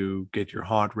time to get your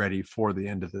haunt ready for the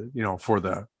end of for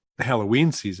the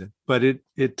Halloween season. But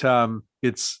it's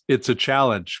a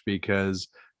challenge because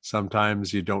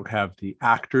sometimes you don't have the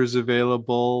actors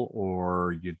available,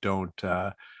 or you don't,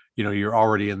 you're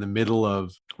already in the middle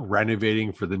of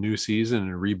renovating for the new season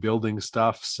and rebuilding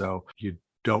stuff. So you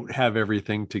don't have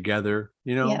everything together,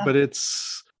 Yeah. But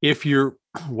if you're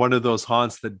one of those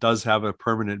haunts that does have a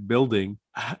permanent building,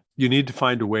 you need to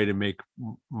find a way to make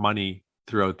money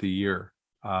throughout the year.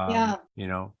 Yeah.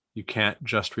 You can't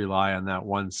just rely on that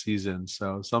one season.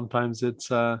 So sometimes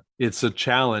it's a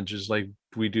challenge. It's like,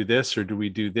 do we do this or do we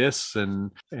do this?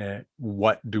 And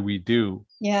what do we do?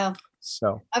 Yeah.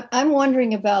 So I'm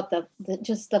wondering about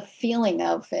just the feeling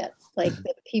of it, like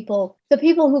the people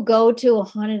who go to a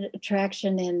haunted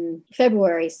attraction in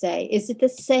February, say, is it the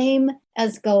same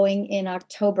as going in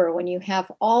October when you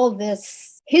have all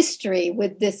this history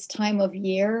with this time of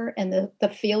year and the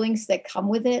feelings that come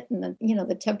with it, and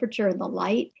the temperature and the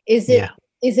light? Is it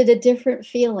a different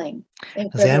feeling?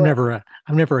 See, I've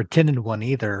never attended one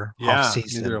either. Off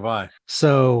season. Neither have I.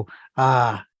 So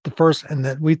the first, and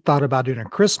that we thought about doing a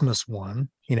Christmas one,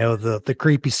 the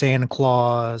creepy Santa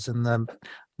Claus and the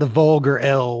vulgar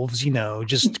elves,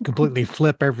 just completely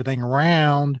flip everything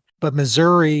around. But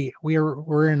Missouri,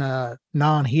 we're in a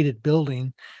non-heated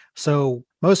building. So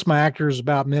most of my actors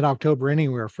about mid-October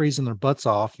anyway are freezing their butts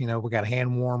off. We got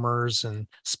hand warmers and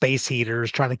space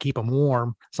heaters trying to keep them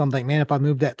warm. So I'm thinking, man, if I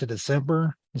move that to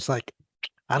December, it's like,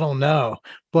 I don't know.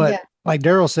 But like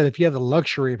Daryl said, if you have the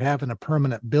luxury of having a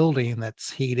permanent building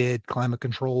that's heated, climate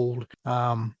controlled,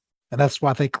 and that's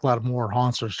why I think a lot of more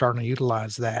haunts are starting to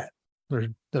utilize that.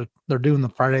 They're doing the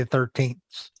Friday the 13th,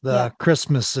 the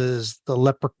Christmases,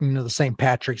 the St.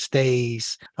 Patrick's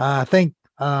Days. I think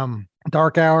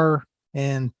Dark Hour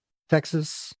in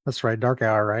Texas. That's right, Dark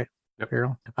Hour, right? Yep.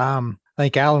 Carol? I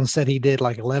think Alan said he did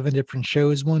like 11 different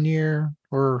shows one year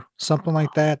or something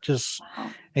like that.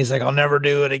 He's like, I'll never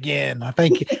do it again. I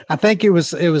think it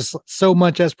was so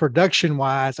much as production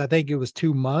wise. I think it was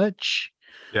too much.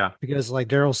 Yeah. Because like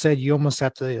Daryl said, you almost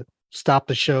have to stop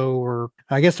the show, or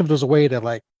I guess if there's a way to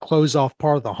like close off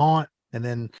part of the haunt and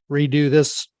then redo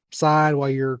this side while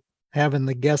you're having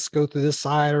the guests go through this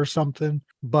side or something.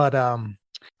 But I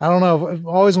don't know. I've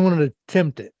always wanted to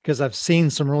attempt it because I've seen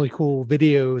some really cool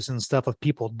videos and stuff of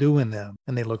people doing them,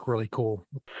 and they look really cool.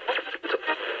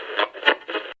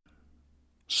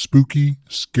 Spooky,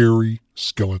 scary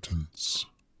skeletons.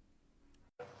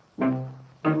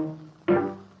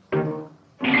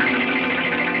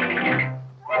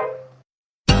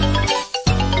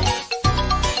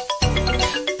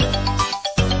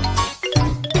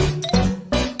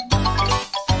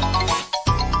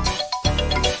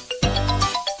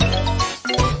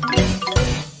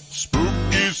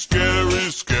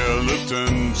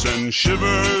 send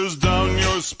shivers down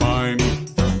your spine.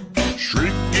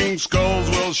 Shrieking skulls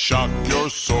will shock your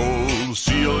soul,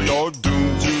 seal your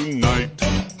doom tonight.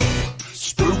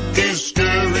 Spooky,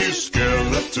 scary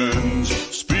skeletons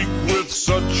speak with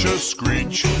such a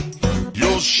screech.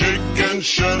 You'll shake and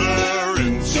shudder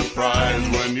in surprise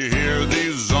when you hear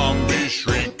these zombies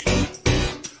shriek.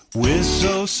 We're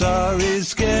so sorry,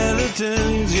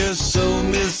 skeletons, you're so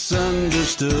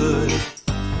misunderstood.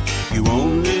 You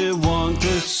only want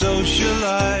to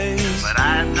socialize, but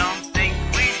I don't think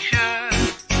we should.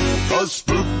 'Cause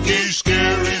spooky,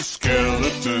 scary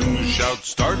skeletons shout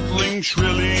startling,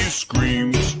 shrilly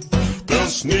screams. They'll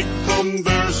sneak from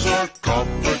their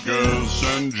sarcophagus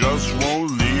and just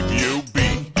won't leave you be.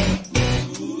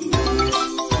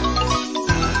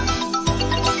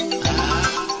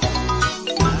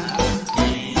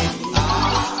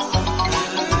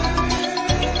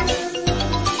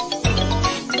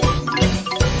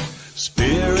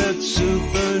 Spirit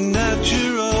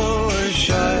supernatural or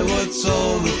shy, what's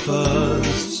all the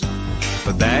fuss?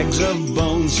 But bags of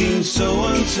bones seem so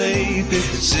unsafe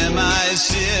if it's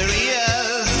semi-serious.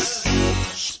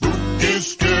 Spooky,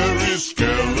 scary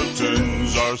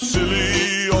skeletons are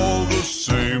silly all the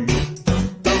same.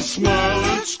 They'll smile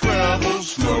and scrabble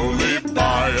slowly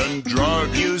by and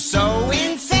drive you so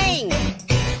insane.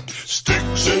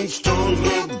 Sticks and stones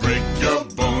will break your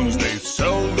bones, they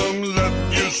seldom let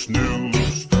you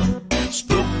snooze.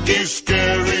 Spooky,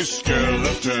 scary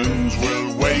skeletons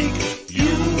will wake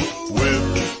you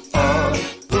with a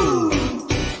boo.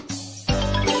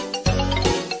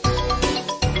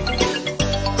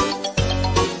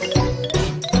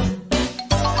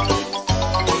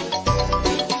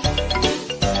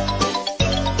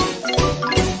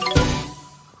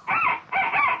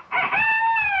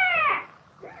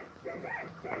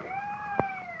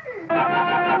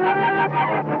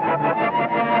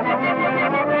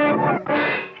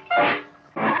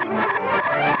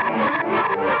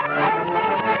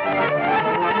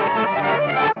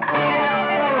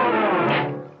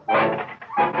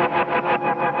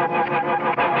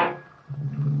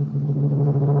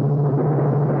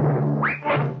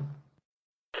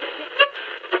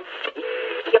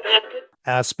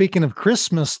 Speaking of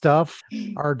Christmas stuff,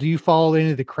 do you follow any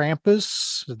of the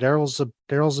Krampus? Daryl's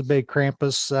a big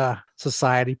Krampus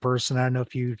society person. I don't know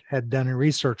if you had done any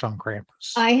research on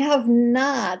Krampus. I have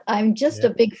not. I'm just a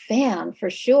big fan for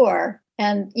sure.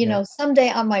 And, you know, someday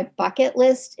on my bucket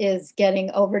list is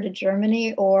getting over to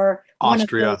Germany or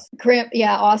Austria.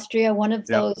 Austria, one of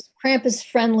those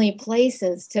Krampus-friendly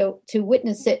places to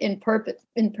witness it in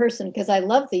person, because I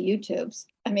love the YouTubes.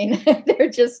 I mean, they're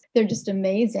just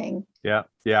amazing. Yeah.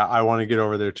 I want to get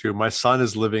over there too. My son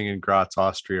is living in Graz,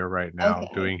 Austria right now,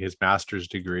 doing his master's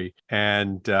degree.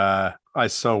 And I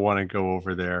so want to go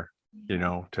over there, you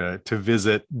know, to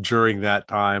visit during that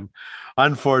time.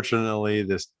 Unfortunately,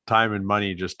 this time and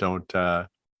money just don't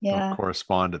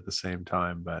correspond at the same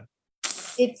time, but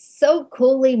it's so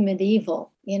coolly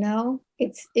medieval, you know?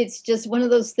 It's just one of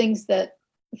those things that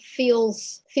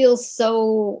feels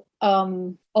so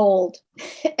old.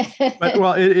 But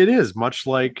well, it is much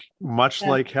like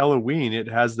Halloween. It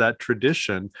has that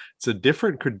tradition. It's a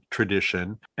different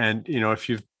tradition, and you know, if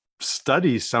you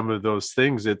study some of those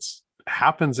things, it's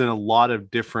happens in a lot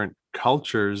of different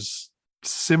cultures.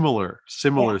 Similar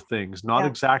things, not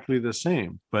exactly the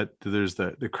same, but there's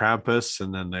the Krampus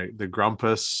and then the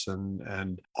Grumpus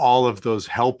and all of those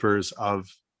helpers of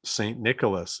Saint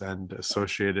Nicholas and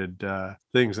associated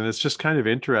things. And it's just kind of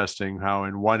interesting how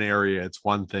in one area it's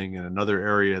one thing, in another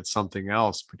area it's something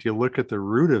else, but you look at the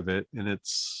root of it and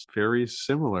it's very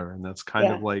similar. And that's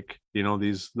kind of like, you know,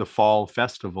 the fall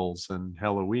festivals and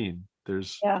Halloween.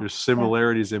 There's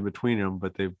similarities in between them,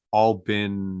 but they've all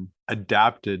been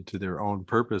adapted to their own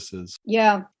purposes.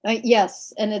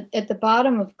 Yes. And at the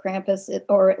bottom of Krampus,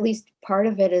 or at least part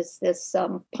of it, is this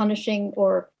punishing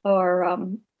or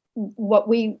what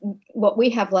we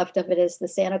have left of it is the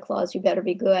Santa Claus, you better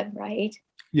be good, right?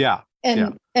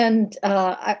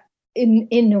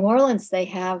 In New Orleans, they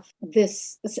have a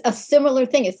similar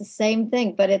thing. It's the same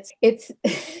thing, but it's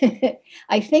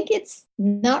I think it's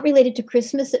not related to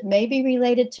Christmas. It may be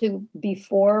related to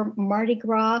before Mardi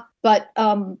Gras, but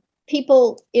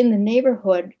people in the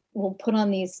neighborhood will put on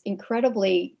these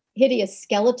incredibly hideous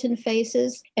skeleton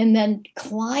faces and then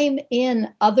climb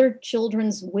in other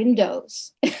children's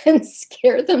windows and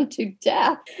scare them to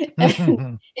death.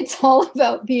 And it's all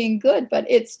about being good, but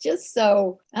it's just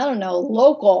so, I don't know,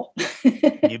 local.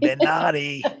 You've been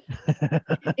naughty.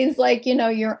 It's like, you know,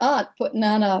 your aunt putting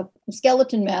on a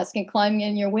skeleton mask and climbing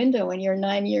in your window when you're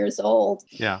 9 years old.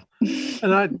 Yeah.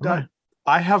 And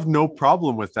I have no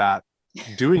problem with that,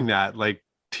 doing that. Like,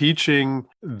 teaching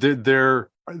there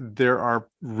are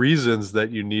reasons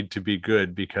that you need to be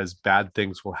good because bad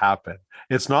things will happen.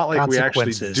 It's not like we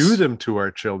actually do them to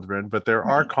our children, but there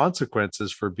are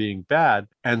consequences for being bad.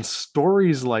 And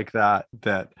stories like that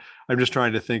I'm just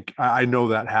trying to think, I know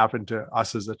that happened to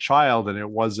us as a child, and it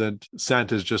wasn't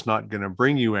Santa's just not going to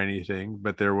bring you anything,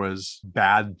 but there was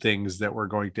bad things that were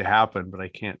going to happen, but I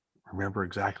can't remember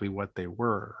exactly what they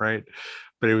were, right?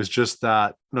 But it was just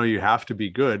that, no, you have to be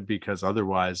good because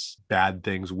otherwise bad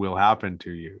things will happen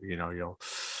to you. You'll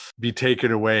be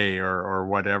taken away or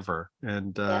whatever.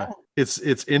 And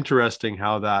it's interesting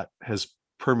how that has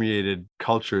permeated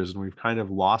cultures, and we've kind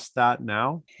of lost that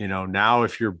now. Now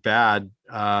if you're bad,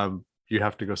 you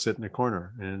have to go sit in a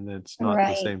corner, and it's not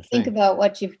the same thing. Think about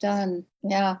what you've done.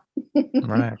 Yeah.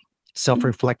 Right.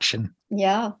 Self-reflection.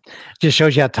 Yeah. Just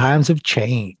shows you how times have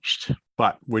changed.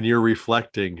 But when you're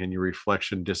reflecting and your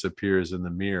reflection disappears in the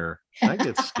mirror, that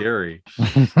gets scary.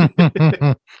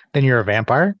 Then you're a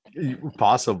vampire?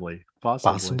 Possibly. I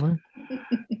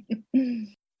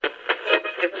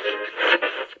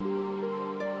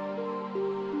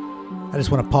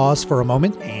just want to pause for a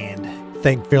moment and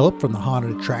thank Philip from the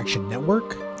Haunted Attraction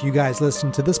Network. If you guys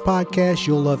listen to this podcast,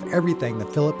 you'll love everything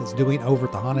that Philip is doing over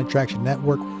at the Haunted Attraction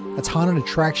Network. That's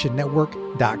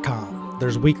hauntedattractionnetwork.com.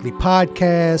 There's weekly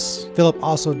podcasts. Philip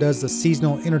also does the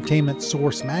seasonal entertainment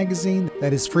source magazine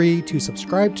that is free to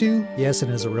subscribe to. Yes, it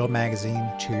is a real magazine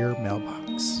to your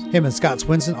mailbox. Him and Scott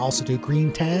Swinson also do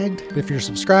Green Tagged. But if you're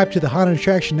subscribed to the Haunted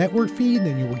Attraction Network feed,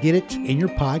 then you will get it in your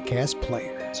podcast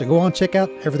player. So go on and check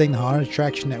out everything the Haunted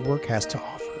Attraction Network has to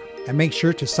offer. And make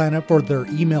sure to sign up for their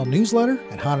email newsletter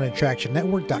at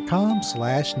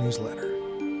hauntedattractionnetwork.com/newsletter.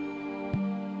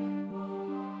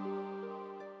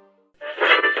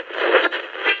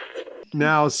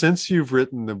 Now, since you've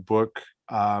written the book,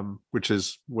 which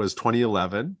was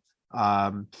 2011,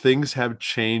 things have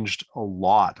changed a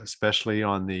lot, especially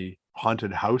on the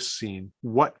haunted house scene.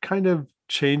 What kind of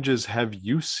changes have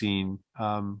you seen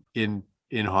in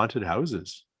haunted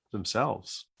houses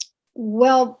themselves?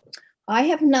 Well, I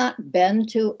have not been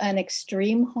to an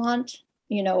extreme haunt,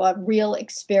 a real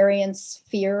experience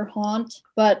fear haunt,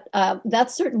 but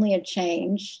that's certainly a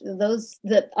change. Those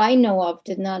that I know of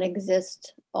did not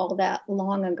exist all that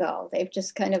long ago. They've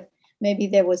just kind of, maybe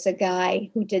there was a guy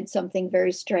who did something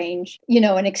very strange,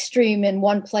 an extreme in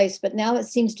one place, but now it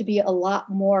seems to be a lot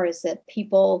more is that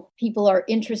people are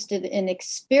interested in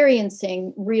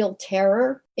experiencing real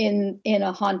terror in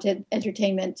a haunted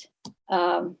entertainment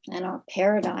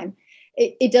paradigm.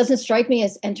 It doesn't strike me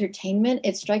as entertainment.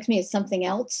 It strikes me as something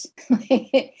else.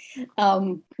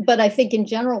 But I think in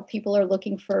general, people are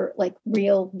looking for like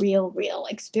real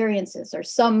experiences, or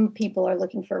some people are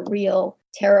looking for real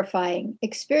terrifying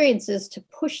experiences to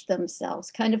push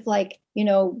themselves, kind of like,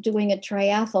 doing a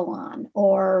triathlon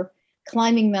or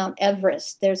climbing Mount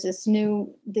Everest. There's this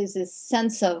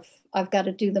sense of, I've got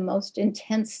to do the most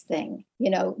intense thing,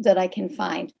 that I can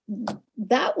find.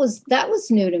 That was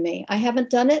new to me. I haven't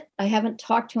done it. I haven't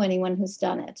talked to anyone who's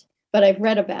done it, but I've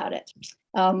read about it.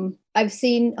 I've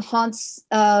seen haunts.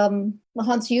 The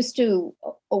haunts used to,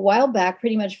 a while back,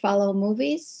 pretty much follow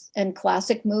movies and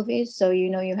classic movies. So,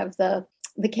 you have the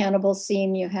cannibal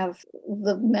scene, you have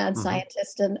the mad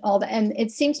scientist and all that. And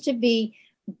it seems to be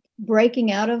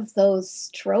breaking out of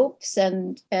those tropes,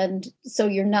 and so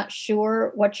you're not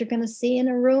sure what you're going to see in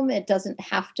a room. It doesn't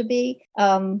have to be.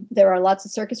 There are lots of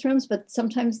circus rooms, but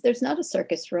sometimes there's not a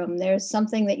circus room. There's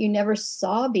something that you never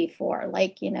saw before,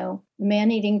 like,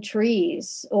 man-eating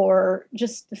trees, or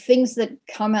just things that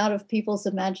come out of people's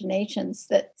imaginations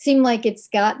that seem like it's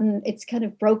kind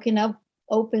of broken up,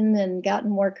 open, and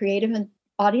gotten more creative, and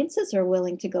audiences are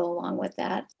willing to go along with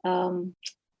that.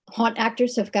 Haunt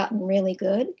actors have gotten really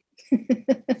good.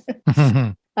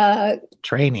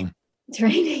 Training.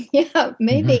 Yeah,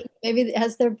 maybe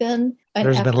has there been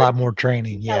there's been a lot more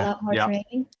training. A lot more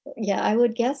training. Yeah, I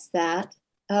would guess that.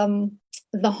 The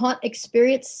haunt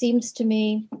experience seems to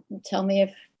me, tell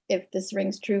me if this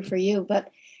rings true for you,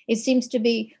 but it seems to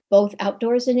be both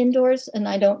outdoors and indoors, and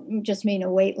I don't just mean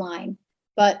a wait line,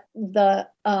 but the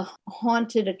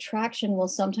haunted attraction will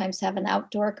sometimes have an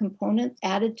outdoor component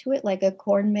added to it, like a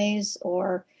corn maze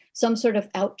or some sort of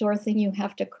outdoor thing you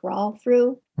have to crawl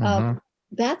through.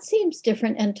 That seems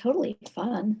different and totally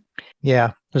fun.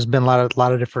 Yeah, there's been a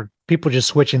lot of different people just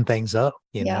switching things up,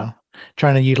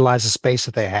 trying to utilize the space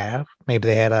that they have. Maybe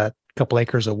they had a couple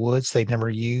acres of woods they never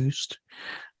used.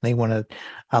 They wanted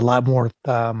a lot more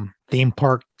theme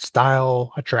park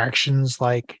style attractions.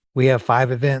 Like, we have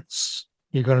 5 events.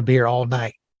 You're going to be here all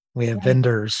night. We have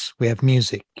vendors. We have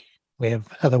music. We have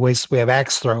other ways. We have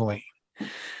axe throwing.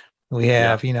 We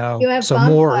have, You have some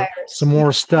more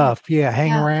bonfires. stuff. Yeah. Hang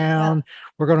Yeah, around.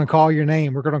 We're going to call your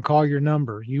name. We're going to call your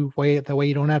number. You wait that way.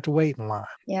 You don't have to wait in line.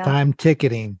 Yeah. Time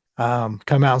ticketing. Come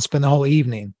out and spend the whole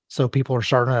evening. So people are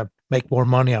starting to make more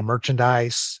money on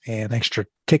merchandise and extra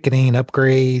ticketing,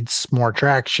 upgrades, more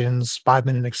attractions,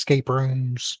 5-minute escape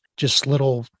rooms, just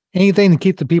anything to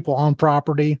keep the people on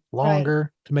property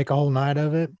longer to make a whole night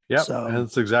of it. Yep. So, And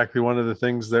it's exactly one of the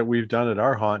things that we've done at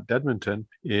our haunt, Edmonton,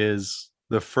 is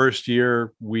the first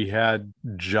year we had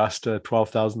just a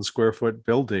 12,000 square foot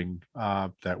building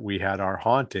that we had our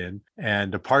haunt in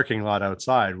and a parking lot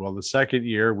outside. Well, the second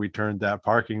year we turned that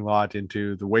parking lot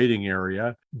into the waiting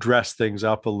area, dressed things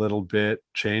up a little bit,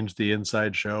 changed the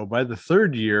inside show. By the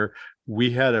third year,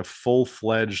 we had a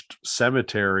full-fledged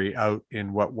cemetery out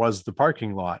in what was the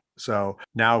parking lot. So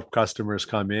now customers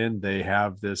come in, they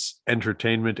have this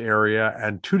entertainment area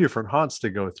and 2 different haunts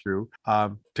to go through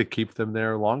to keep them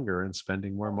there longer and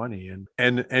spending more money.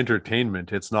 And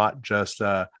entertainment, it's not just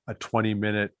a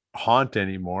 20-minute haunt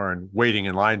anymore and waiting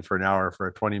in line for an hour for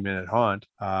a 20-minute haunt.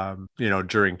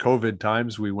 During COVID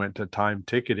times, we went to time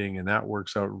ticketing, and that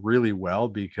works out really well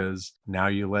because now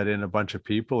you let in a bunch of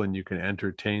people and you can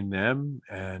entertain them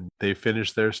and they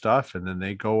finish their stuff and then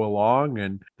they go along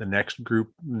and the next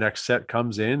set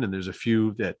comes in, and there's a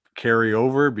few that carry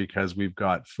over because we've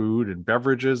got food and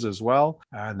beverages as well.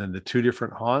 And then the 2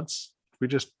 different haunts, we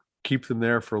just keep them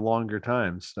there for longer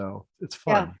times. So it's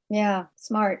fun. Yeah.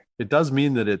 Smart. It does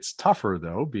mean that it's tougher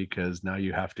though, because now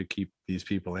you have to keep these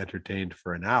people entertained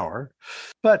for an hour,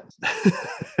 but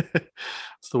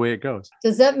it's the way it goes.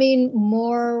 Does that mean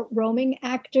more roaming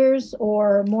actors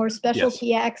or more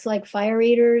specialty acts like fire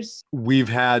eaters? We've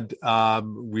had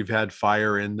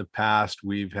fire in the past.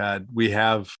 We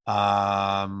have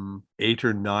 8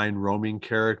 or 9 roaming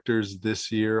characters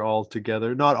this year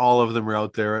altogether. Not all of them are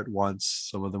out there at once.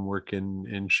 Some of them work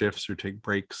in shifts or take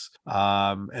breaks,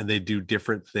 and they do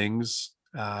different things,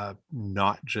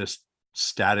 not just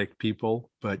static people.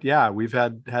 But yeah, we've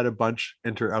had a bunch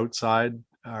enter outside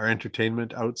our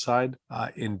entertainment outside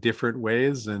in different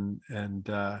ways and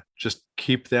just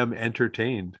keep them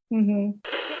entertained. Mm-hmm.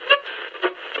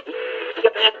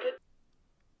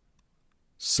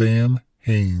 Sam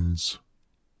Haynes.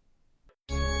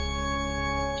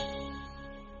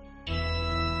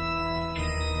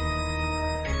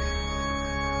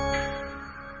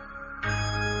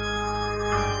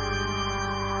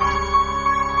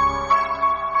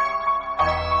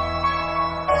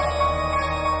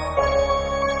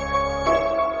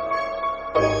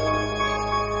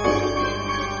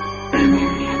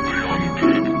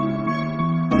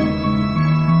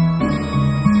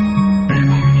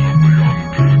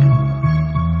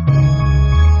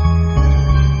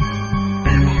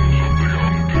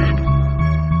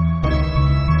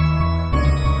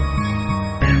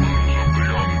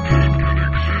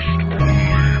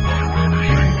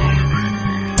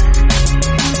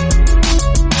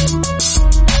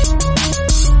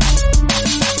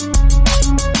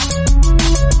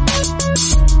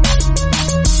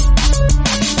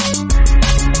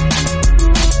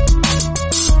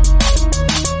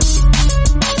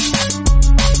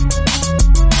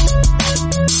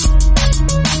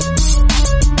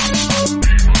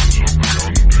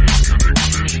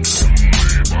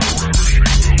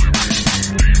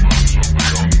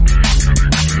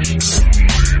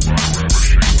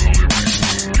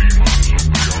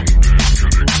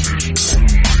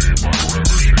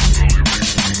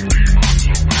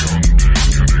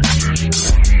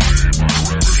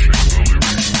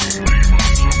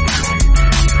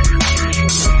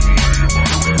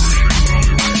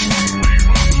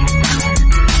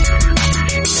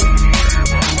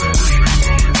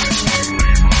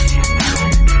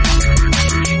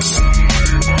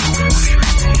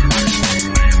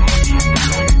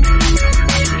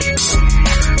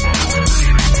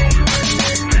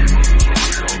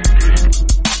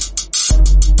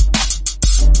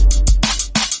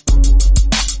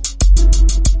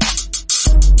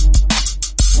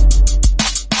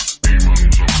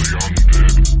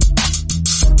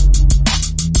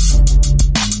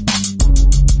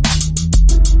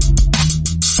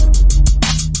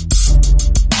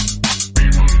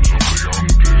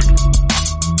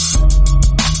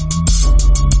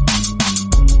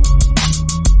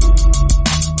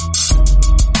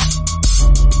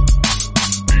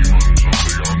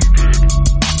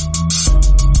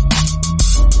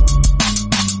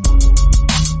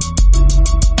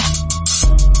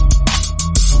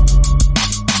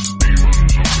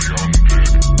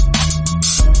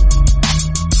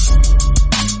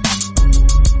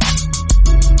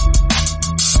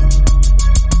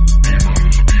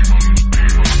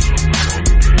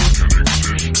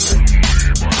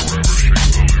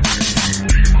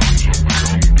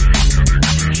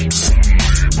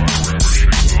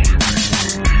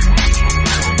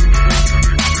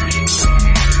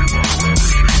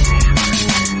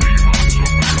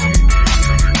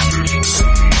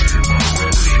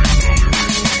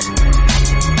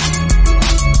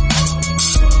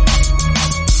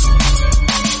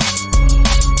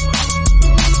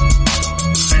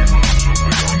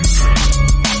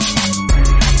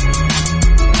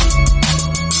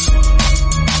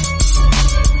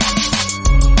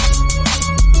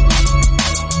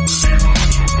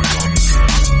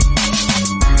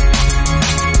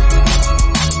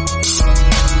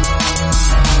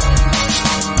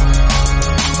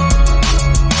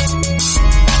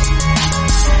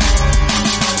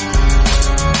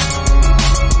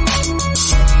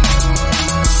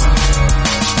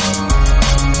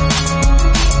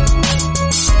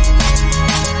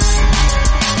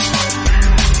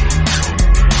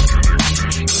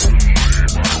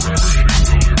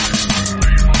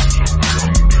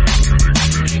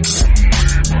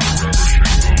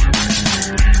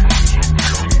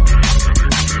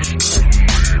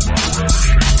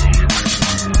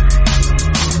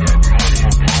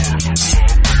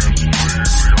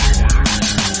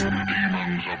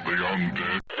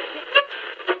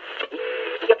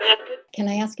 can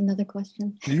I ask another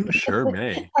question? You sure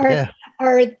may.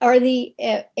 Are the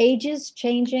ages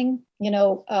changing?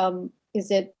 Is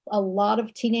it a lot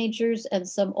of teenagers and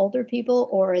some older people,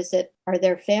 or are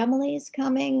there families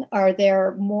coming? Are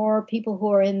there more people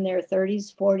who are in their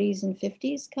 30s, 40s, and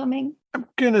 50s coming? I'm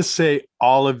going to say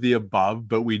all of the above,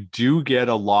 but we do get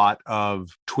a lot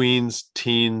of tweens,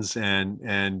 teens,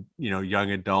 and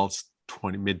young adults,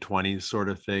 mid-20s sort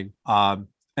of thing.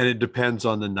 And it depends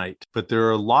on the night. But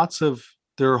there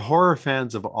are horror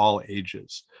fans of all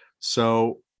ages.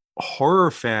 So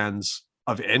horror fans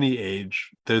of any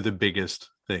age, they're the biggest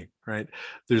thing, right?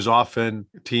 There's often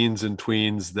teens and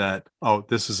tweens that,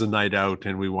 this is a night out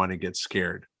and we want to get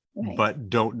scared, right,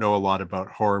 but don't know a lot about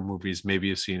horror movies. Maybe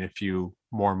you've seen a few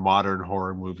more modern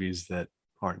horror movies that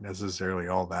aren't necessarily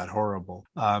all that horrible.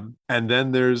 And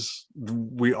then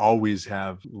we always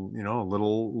have, a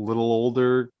little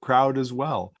older crowd as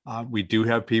well. We do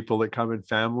have people that come in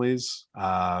families,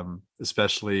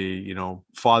 especially,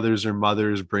 fathers or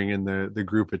mothers bring in the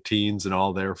group of teens and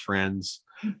all their friends.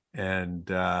 And,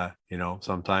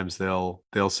 sometimes they'll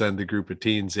send the group of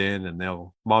teens in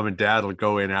and mom and dad will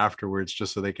go in afterwards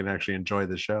just so they can actually enjoy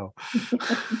the show.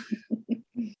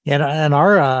 Yeah. And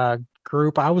our,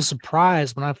 group, I was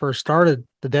surprised when I first started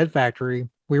the Dead Factory.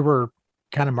 We were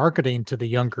kind of marketing to the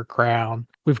younger crowd.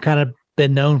 We've kind of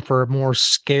been known for more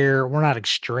scare. We're not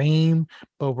extreme,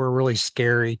 but we're really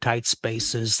scary, tight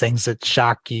spaces, things that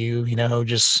shock you,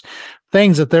 just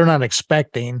things that they're not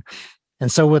expecting.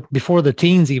 And so before the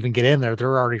teens even get in there,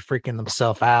 they're already freaking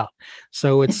themselves out.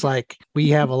 So it's like we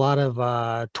have a lot of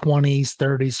 20s,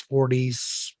 30s,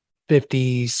 40s,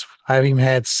 50s. I've even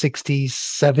had 60s,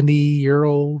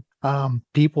 70-year-old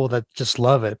people that just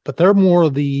love it, but they're more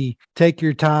the take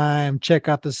your time, check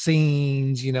out the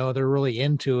scenes, they're really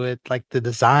into it, like the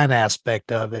design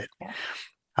aspect of it.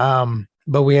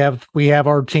 But we have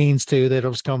our teens too that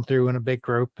have come through in a big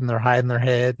group and they're hiding their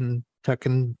head and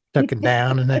tucking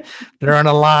down and they're on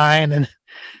a line. And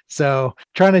so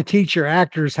trying to teach your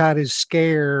actors how to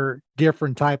scare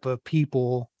different type of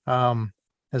people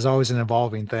is always an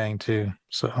evolving thing too.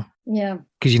 So yeah,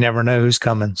 because you never know who's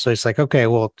coming. So it's like, okay,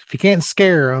 well, if you can't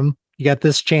scare them, you got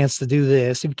this chance to do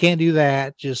this. If you can't do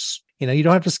that, just you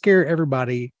don't have to scare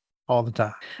everybody all the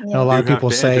time. Yeah. A lot of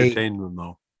people say, entertain them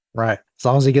though, right? As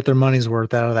long as they get their money's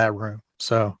worth out of that room.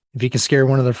 So if you can scare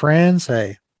one of their friends,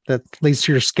 hey, that at least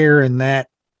you're scaring that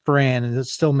friend, and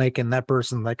it's still making that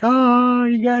person like, oh,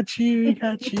 you got you.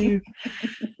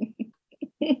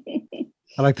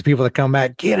 I like the people that come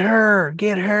back, get her.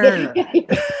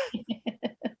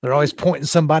 They're always pointing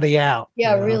somebody out.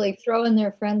 Yeah, really throwing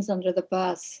their friends under the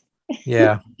bus.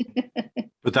 Yeah.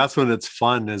 But that's when it's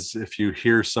fun, is if you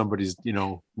hear somebody's,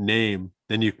 name,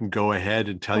 then you can go ahead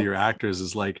and tell your actors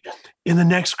is like, in the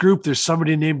next group, there's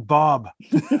somebody named Bob.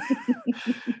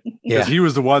 Because he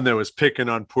was the one that was picking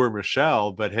on poor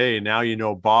Michelle. But hey, now you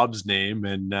know Bob's name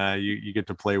and you get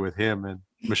to play with him, and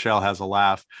Michelle has a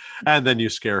laugh. And then you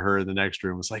scare her in the next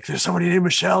room. It's like, there's somebody named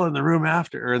Michelle in the room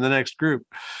after, or in the next group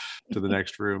to the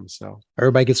next room. So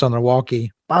everybody gets on their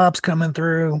walkie. Bob's coming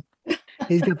through.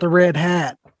 He's got the red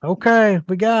hat. Okay,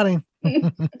 we got him.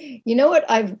 You know what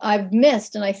I've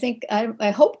missed, and I think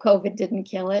I hope COVID didn't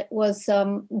kill it, was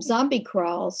zombie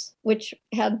crawls, which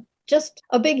had just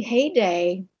a big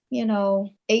heyday.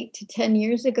 8 to 10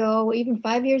 years ago, even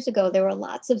 5 years ago, there were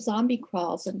lots of zombie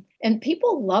crawls, and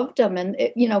people loved them, and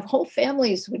whole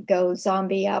families would go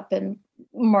zombie up and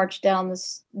march down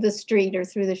the street or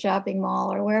through the shopping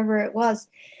mall or wherever it was.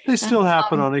 They still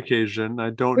happen on occasion. I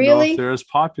don't know really? if they're as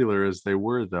popular as they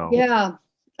were, though. Yeah,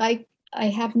 I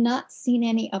have not seen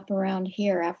any up around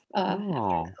here after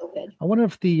COVID. I wonder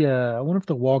if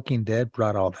the Walking Dead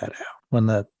brought all that out when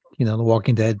the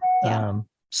Walking Dead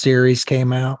series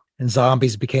came out and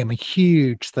zombies became a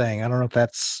huge thing. I don't know if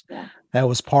that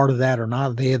was part of that or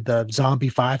not. They had the zombie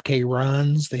 5K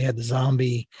runs. They had the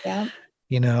zombie, the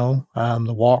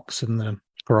walks and the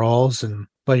crawls.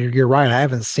 But you're right. I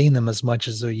haven't seen them as much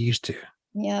as they used to.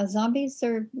 Yeah, zombies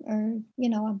are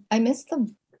I miss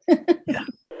them. Yeah.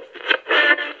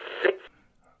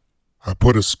 I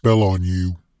put a spell on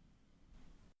you.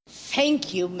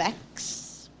 Thank you,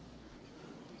 Max,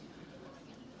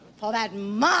 for that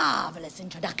marvelous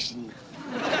introduction.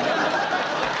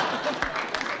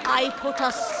 I put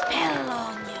a spell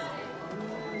on you.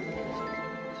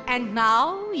 And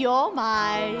now you're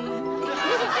mine.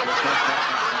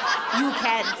 You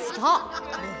can't stop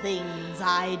the things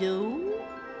I do.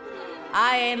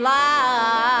 I ain't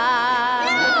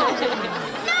lying.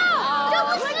 No! Don't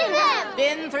listen to them!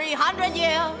 Been 300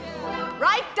 years,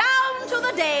 right down to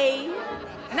the day.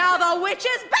 Now the witch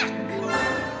is back,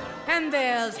 and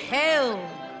there's hell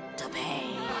to pay.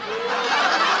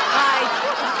 I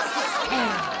put a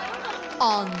spell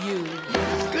on you.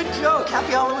 Good joke.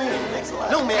 Happy Halloween. Thanks a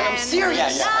lot. No, man, I'm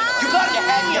serious. Yeah, You got it.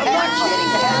 You're not kidding.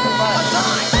 You had the bus.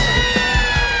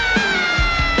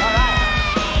 All right.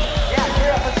 Yeah,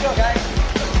 cheer up. Let's go, guys.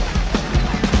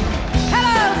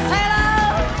 Hello, sailor.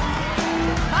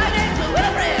 My name's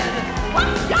Wilfred.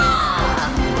 What's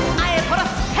yours? I put a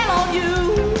spell on you,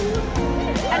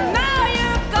 and now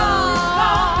you're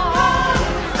gone.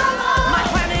 My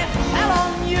planet fell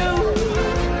on you,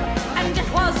 and it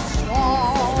was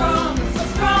strong. So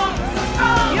strong.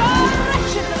 Your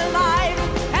wretched little lives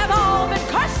have all been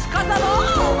cursed 'cause of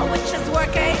all the witches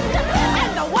working.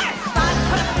 And the worst, I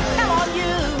put a spell on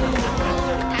you,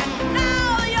 and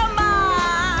now you're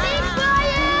mine.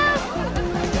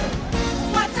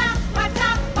 What's up?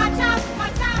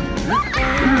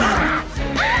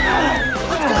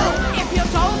 If you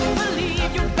don't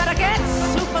believe, you better get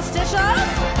superstitious.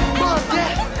 Mom,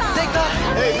 Dad, thank God.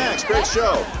 Hey, Max, great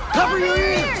show. Cover your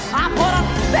ears. I put a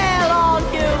spell on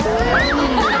you.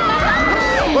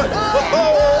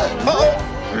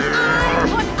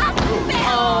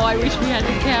 Oh, I wish we had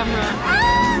the camera.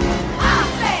 I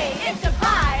say if you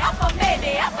buy up or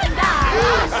maybe up and die.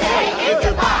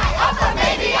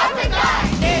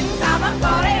 It's I'm a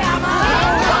Toriyama.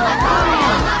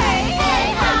 Hey,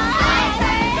 hey, I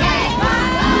say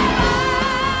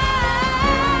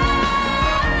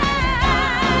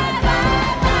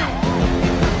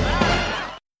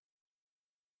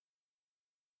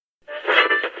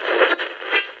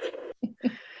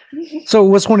So,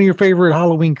 what's one of your favorite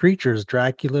Halloween creatures?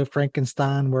 Dracula,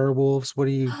 Frankenstein, werewolves? What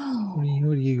do you?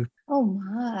 What do you? Oh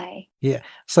my! Yeah,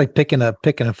 it's like picking a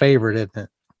favorite, isn't it?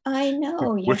 I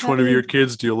know. you're Which one of having- your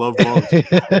kids do you love most?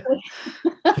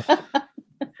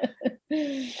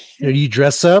 Do you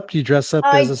dress up? Do you dress up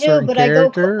I as a do, certain but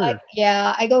character?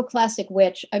 I go classic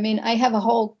witch. I mean, I have a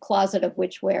whole closet of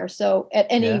witchwear, so at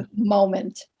any Yeah.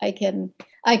 moment I can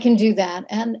do that.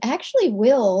 And actually,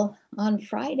 will on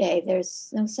Friday.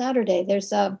 Saturday.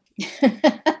 There's a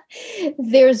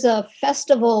there's a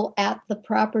festival at the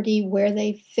property where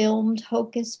they filmed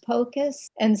Hocus Pocus,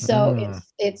 and so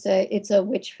it's a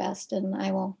witch fest, and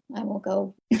I will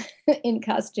go in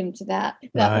costume to that.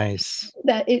 Nice.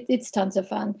 It's tons of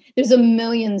fun. There's a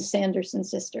million Sanderson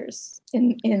sisters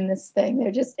in this thing.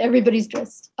 They're just everybody's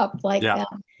dressed up like them.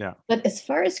 Yeah. But as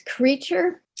far as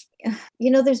creature,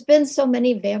 there's been so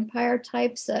many vampire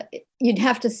types. You'd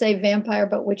have to say vampire,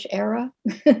 but which era?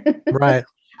 Right.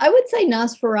 I would say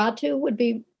Nosferatu would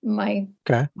be my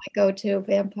go-to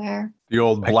vampire. The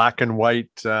old black and white.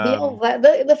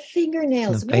 The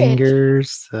fingernails, The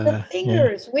fingers. the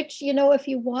fingers, which if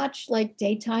you watch like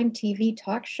daytime TV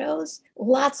talk shows,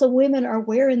 lots of women are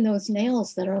wearing those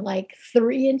nails that are like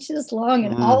 3 inches long,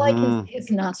 and all I can see is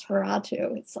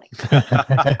Nosferatu. It's like,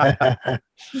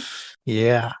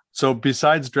 Yeah. So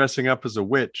besides dressing up as a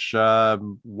witch,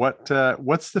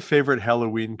 what's the favorite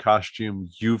Halloween costume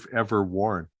you've ever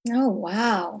worn? oh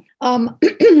wow.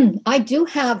 I do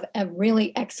have a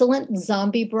really excellent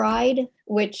zombie bride,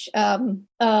 which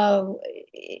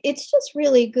it's just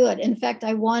really good. In fact,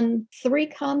 I won 3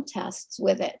 contests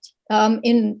with it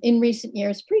in recent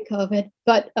years, pre-COVID,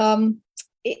 but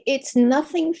it's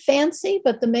nothing fancy,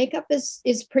 but the makeup is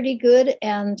pretty good.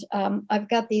 And I've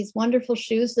got these wonderful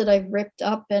shoes that I've ripped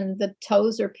up, and the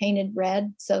toes are painted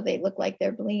red, so they look like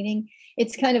they're bleeding.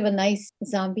 It's kind of a nice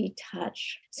zombie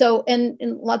touch. So, and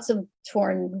lots of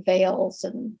torn veils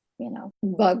and,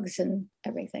 bugs and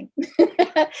everything.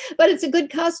 But it's a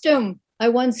good costume. I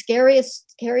won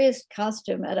scariest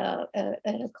costume at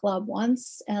a club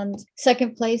once, and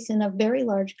second place in a very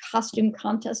large costume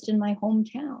contest in my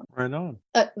hometown. Right on.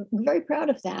 Very proud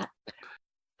of that.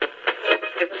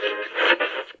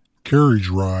 Carriage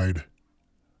Ride,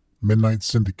 Midnight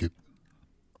Syndicate.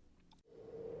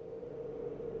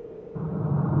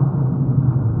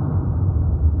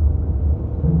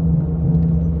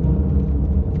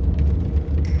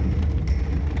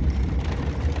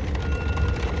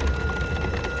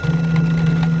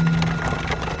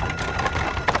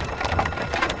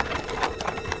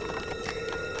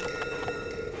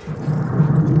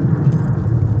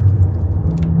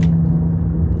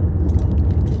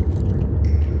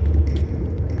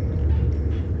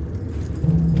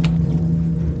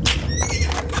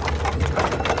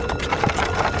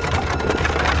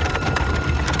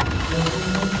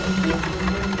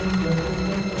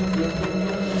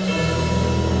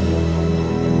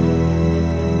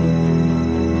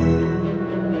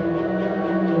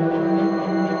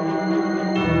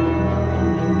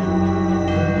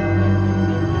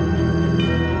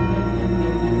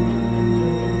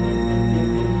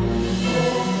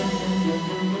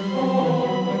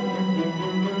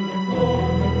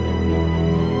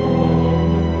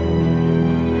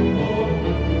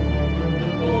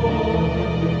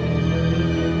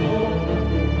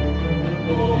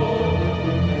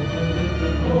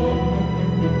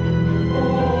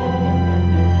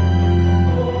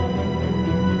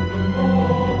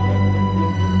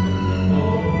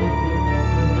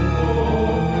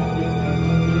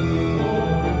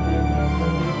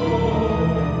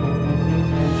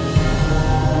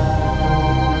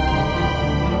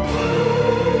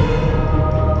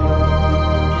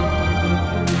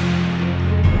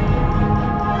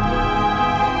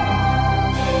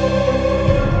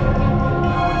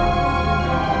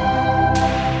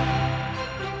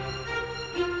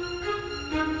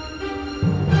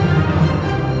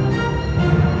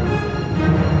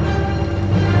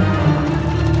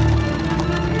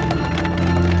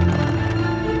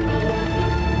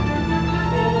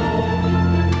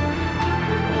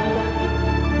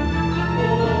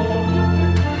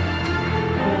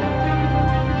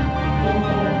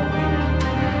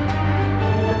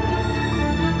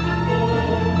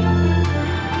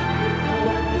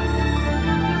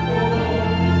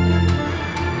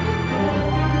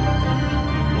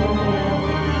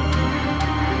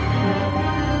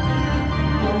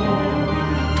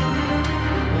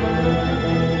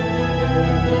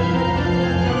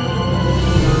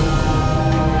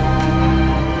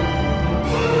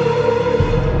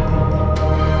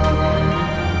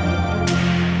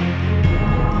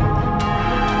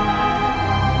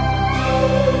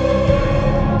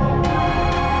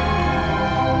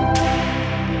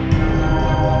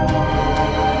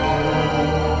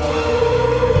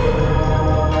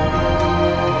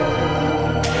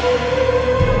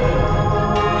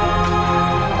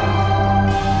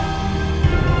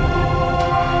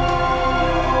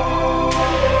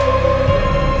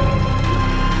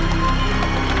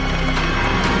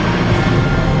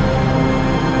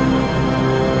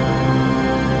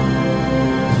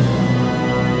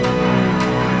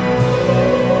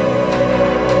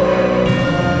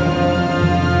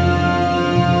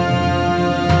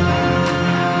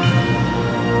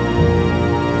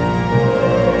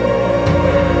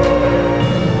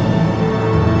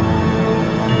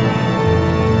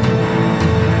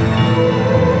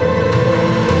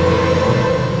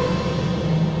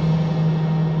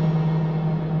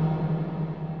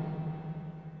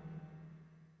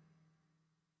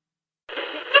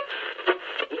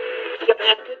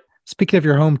 speaking of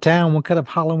your hometown, what kind of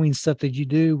Halloween stuff did you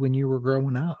do when you were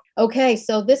growing up? Okay,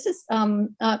 so this is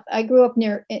I grew up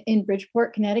in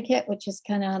Bridgeport, Connecticut, which is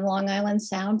kind of on Long Island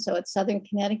Sound, so it's southern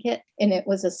Connecticut, and it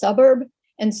was a suburb,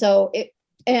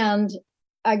 and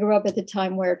I grew up at the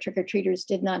time where trick-or-treaters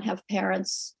did not have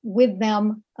parents with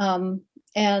them,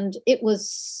 and it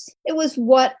was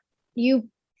what you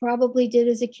probably did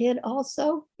as a kid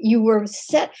also. You were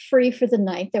set free for the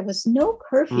night. There was no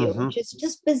curfew, which is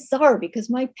just bizarre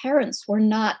because my parents were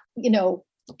not,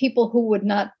 people who would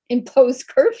not impose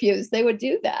curfews. They would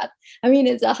do that. I mean,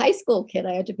 as a high school kid,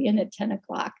 I had to be in at 10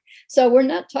 o'clock. So we're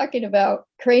not talking about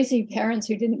crazy parents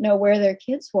who didn't know where their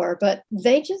kids were, but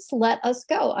they just let us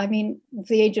go. I mean, at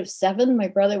the age of 7, my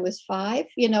brother was 5,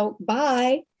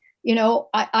 bye.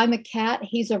 I'm a cat.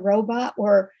 He's a robot.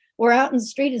 We're out in the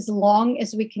street as long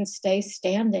as we can stay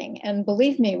standing. And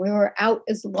believe me, we were out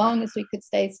as long as we could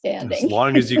stay standing. As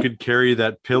long as you could carry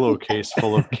that pillowcase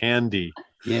full of candy.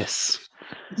 Yes.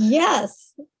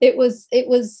 Yes. It was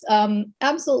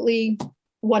absolutely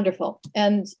wonderful.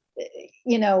 And,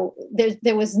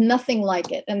 there was nothing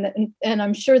like it. And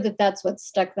I'm sure that's what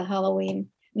stuck the Halloween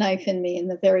knife in me in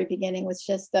the very beginning, was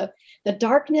just the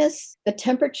darkness, the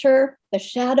temperature, the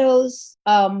shadows,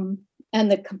 and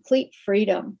the complete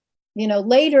freedom.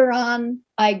 Later on,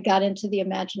 I got into the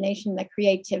imagination, the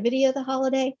creativity of the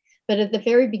holiday, but at the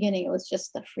very beginning, it was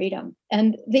just the freedom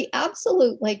and the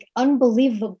absolute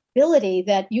unbelievability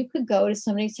that you could go to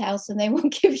somebody's house and they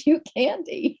won't give you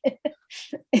candy.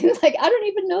 It's I don't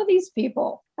even know these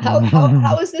people.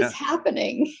 How is this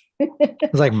happening?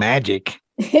 It's like magic.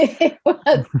 It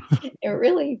was.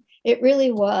 It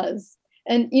really was.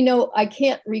 And, I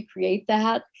can't recreate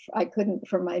that. I couldn't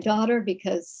for my daughter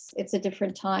because it's a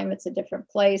different time. It's a different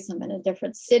place. I'm in a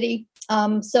different city.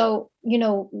 So,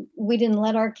 we didn't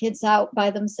let our kids out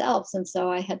by themselves. And so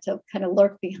I had to kind of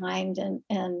lurk behind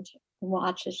and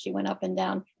watch as she went up and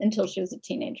down until she was a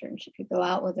teenager and she could go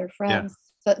out with her friends.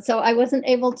 Yeah. So I wasn't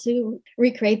able to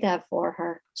recreate that for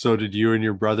her. So did you and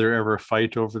your brother ever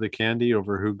fight over the candy,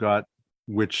 over who got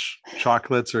which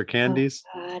chocolates or candies?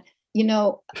 Oh, God.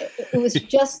 It was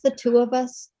just the two of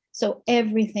us. So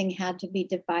everything had to be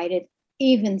divided,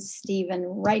 even Stephen,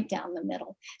 right down the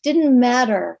middle. Didn't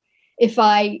matter if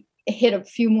I hit a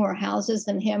few more houses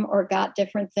than him or got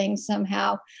different things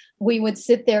somehow. We would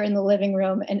sit there in the living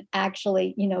room and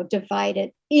actually, divide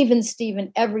it. Even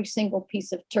Stephen, every single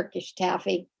piece of Turkish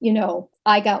taffy,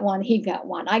 I got one, he got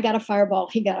one. I got a Fireball,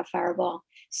 he got a Fireball.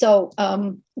 So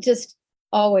just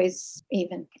always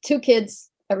even. 2 kids.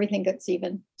 Everything gets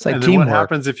even. It's like and then what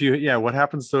happens if what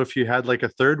happens though if you had a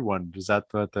third one? Is that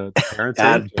what the parents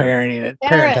parent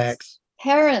tax?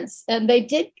 Parents. And they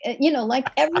did, like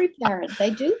every parent, they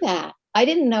do that. I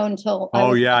didn't know until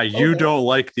you don't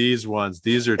like these ones.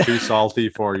 These are too salty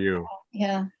for you.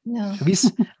 Yeah, no. Have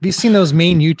you seen those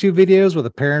mean YouTube videos where the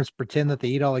parents pretend that they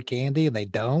eat all the candy and they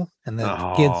don't, and then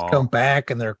the kids come back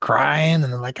and they're crying and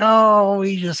they're like, "Oh,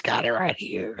 we just got it right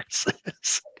here."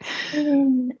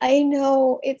 I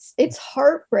know it's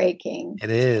heartbreaking. It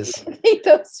is.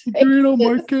 Those you ate all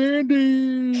my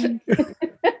candy.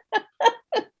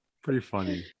 Pretty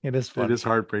funny. It is funny. It is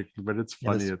heartbreaking, but it's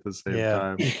funny at the same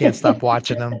time. You can't stop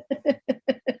watching them.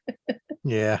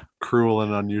 Yeah. Cruel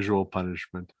and unusual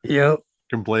punishment. Yep.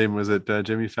 Can blame, was it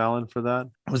Jimmy Fallon for that?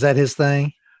 Was that his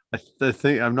thing? I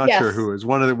think I'm not sure who it was.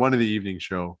 One of the evening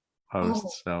show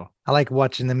hosts. So I like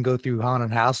watching them go through haunted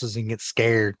houses and get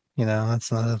scared.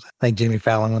 That's not. I think Jimmy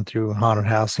Fallon went through a haunted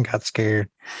house and got scared.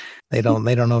 They don't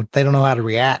know how to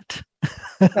react.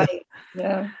 Right.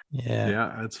 Yeah.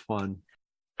 Yeah, it's fun.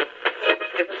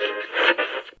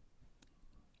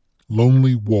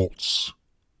 Lonely Waltz,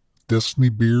 Destiny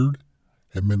Beard,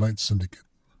 and Midnight Syndicate.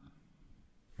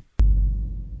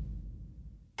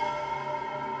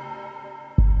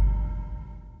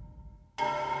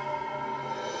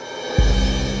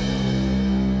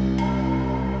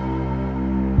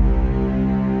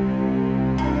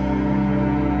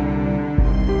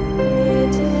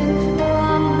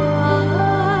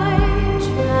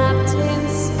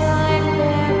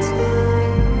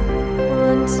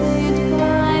 Haunted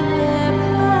by their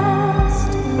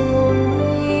past,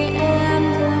 lonely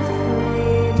and afraid.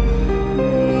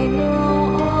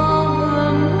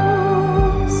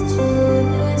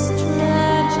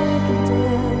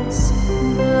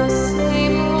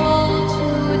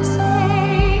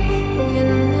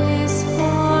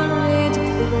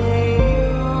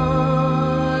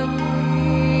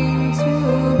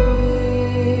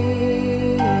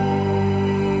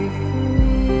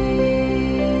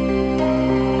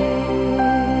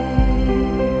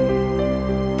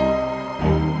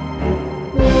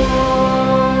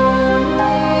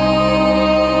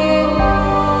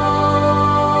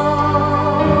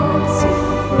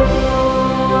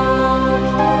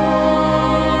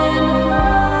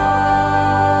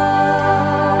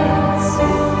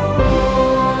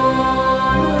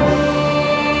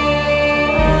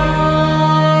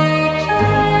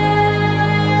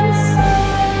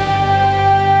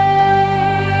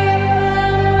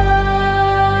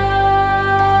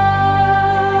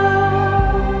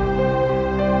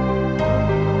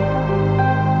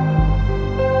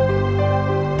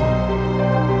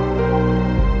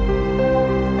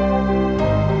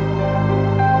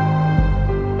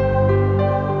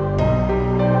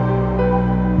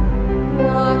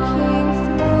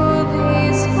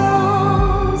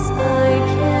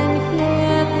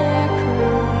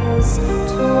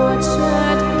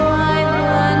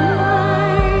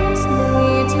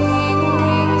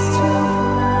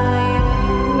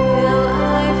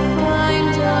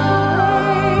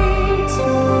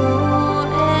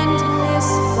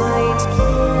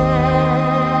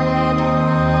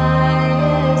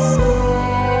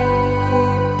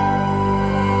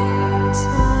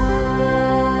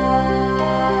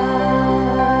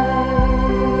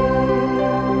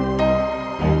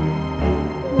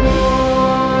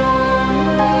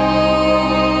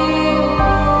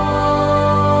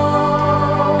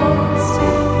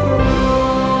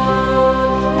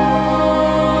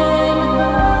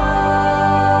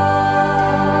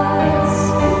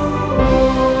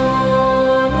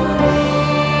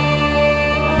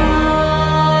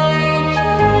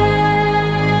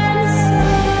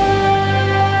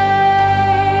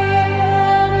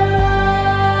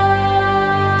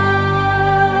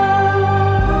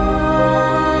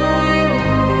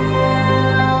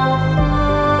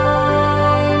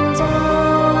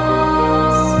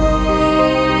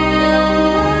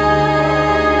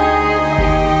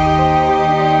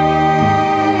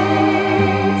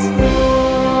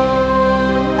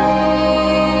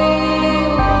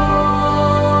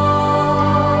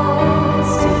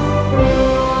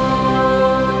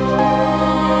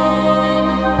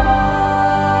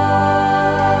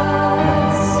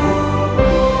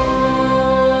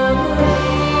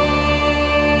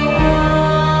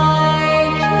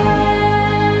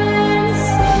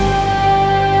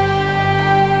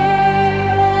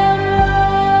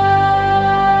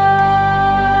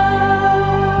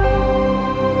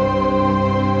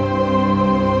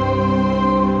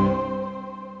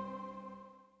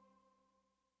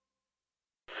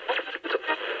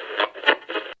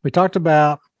 We talked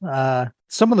about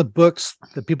some of the books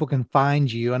that people can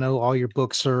find you. I know all your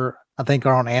books are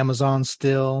on Amazon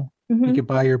still. Mhm. You can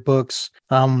buy your books.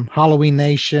 Halloween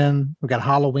Nation. We got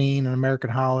Halloween, An American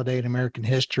Holiday, and American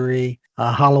History.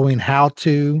 Halloween How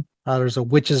To. There's a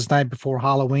Witch's Night Before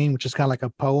Halloween, which is kind of like a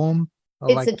poem.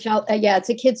 It's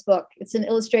a kid's book. It's an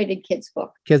illustrated kid's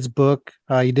book. Kids book.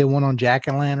 You did one on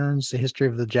jack-o'-lanterns, the history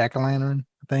of the jack-o'-lantern,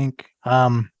 I think.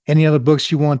 Any other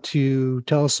books you want to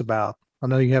tell us about? I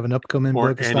know you have an upcoming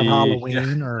book. It's not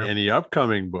Halloween or any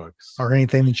upcoming books or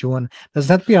anything that you want.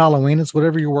 Doesn't have to be Halloween. It's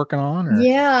whatever you're working on. Or?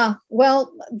 Yeah.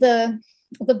 Well, the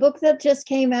book that just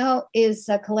came out is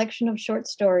a collection of short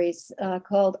stories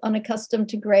called Unaccustomed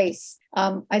to Grace.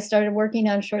 I started working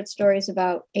on short stories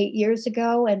about 8 years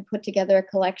ago and put together a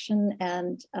collection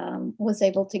and was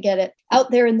able to get it out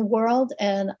there in the world.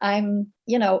 And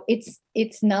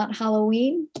it's not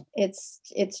Halloween. It's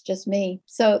just me.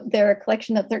 So they're a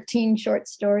collection of 13 short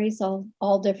stories,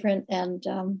 all different. And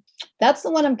that's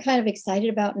the one I'm kind of excited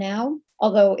about now,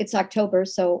 although it's October.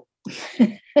 So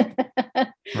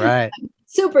right.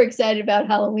 Super excited about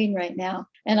Halloween right now.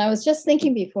 And I was just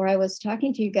thinking before I was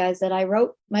talking to you guys that I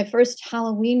wrote my first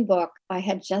Halloween book. I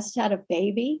had just had a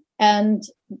baby. And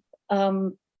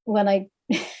when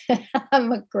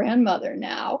I'm a grandmother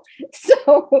now.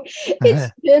 So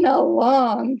it's been a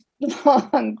long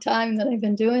time that I've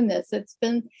been doing this. It's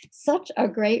been such a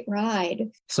great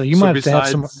ride. So you might have to have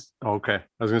some. Okay.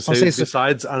 I was going to say,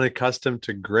 besides Unaccustomed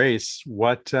to Grace,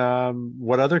 what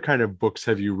other kind of books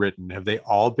have you written? Have they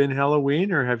all been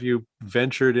Halloween, or have you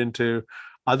ventured into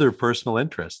other personal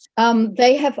interests?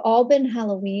 They have all been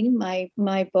Halloween,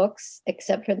 my books,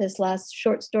 except for this last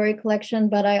short story collection.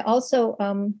 But I also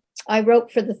I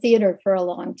wrote for the theater for a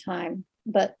long time,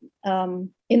 but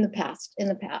in the past,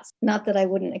 not that I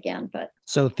wouldn't again, but.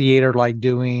 So theater, like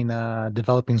doing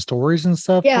developing stories and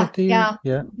stuff. Yeah,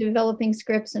 yeah. Developing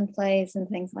scripts and plays and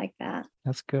things like that.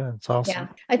 That's good. It's awesome. Yeah,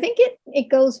 I think it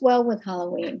goes well with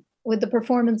Halloween, with the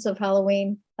performance of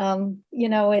Halloween.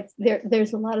 It's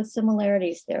there's a lot of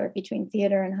similarities there between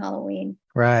theater and Halloween.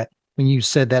 Right. When you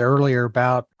said that earlier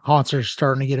about haunts are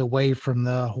starting to get away from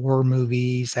the horror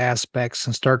movies aspects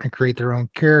and starting to create their own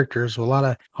characters, well, a lot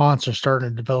of haunts are starting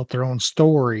to develop their own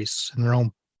stories and their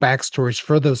own backstories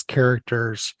for those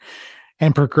characters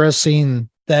and progressing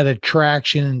that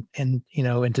attraction and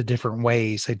into different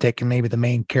ways. They've taken maybe the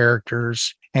main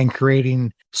characters and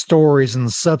creating stories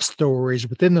and sub-stories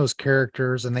within those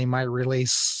characters, and they might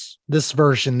release this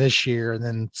version this year, and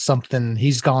then something,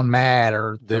 he's gone mad,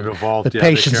 or they've evolved. The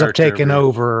patients have taken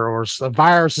over, or a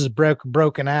virus is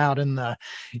broken out in the,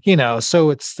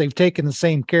 so they've taken the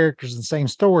same characters and the same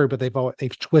story, but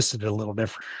they've twisted it a little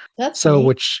different. That's so neat.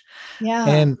 Which, yeah.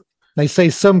 And they say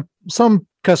some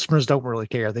customers don't really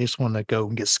care; they just want to go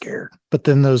and get scared. But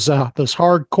then those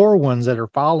hardcore ones that are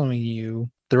following you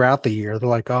throughout the year, they're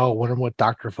like, oh, I wonder what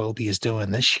Dr. Phobia is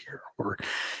doing this year, or,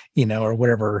 or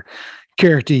whatever,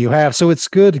 character you have. So it's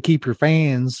good to keep your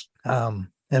fans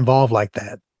involved like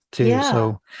that too.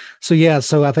 Yeah.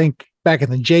 So I think back in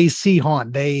the JC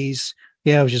Haunt days,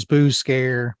 it was just boo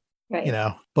scare,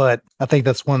 Right. but I think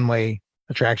that's one way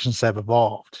attractions have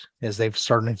evolved, is they've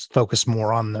started to focus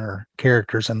more on their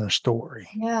characters and their story.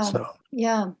 Yeah. So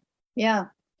Yeah. Yeah.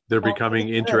 They're Oh,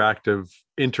 becoming that's good.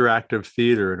 interactive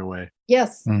theater in a way.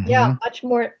 Yes. Yeah.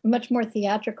 Mhm. Much more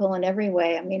theatrical in every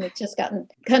way. I mean, it's just gotten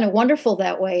kind of wonderful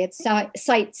that way. It's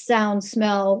sight, sound,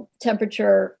 smell,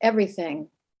 temperature, everything.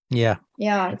 yeah.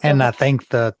 Yeah. it's And so- I think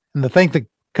the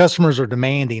customers are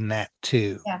demanding that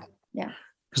too. Yeah. Yeah.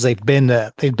 Because they've been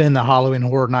to Halloween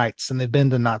Horror Nights and they've been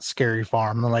to Not Scary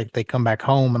Farm, and they come back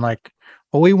home and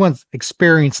well, we want to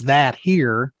experience that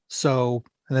here. So,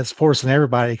 and it's forcing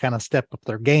everybody to kind of step up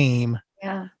their game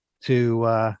Yeah.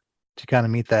 to kind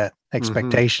of meet that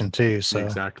expectation too. So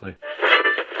Exactly.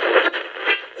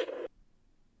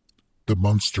 The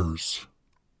Munsters.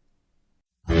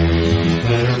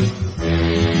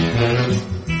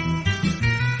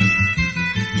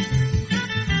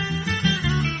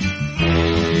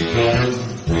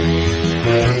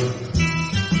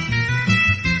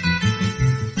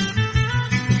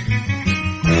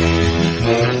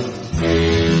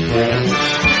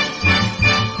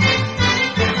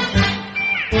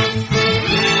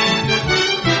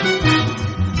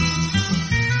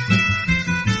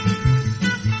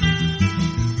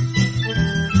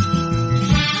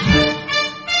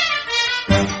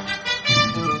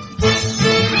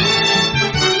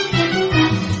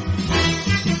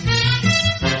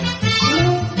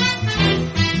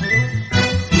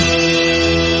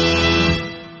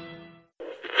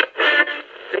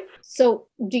 So,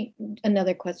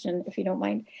 another question, if you don't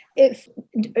mind.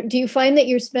 Do you find that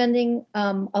you're spending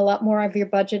a lot more of your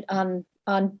budget on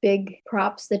big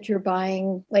props that you're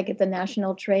buying, like at the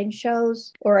national trade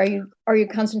shows, or are you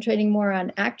concentrating more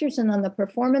on actors and on the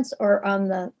performance, or on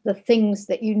the things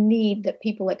that you need that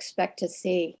people expect to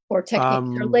see, or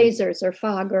techniques, or lasers, or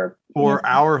fog, or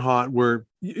our haunt, where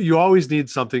you always need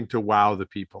something to wow the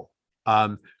people.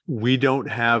 We don't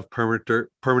have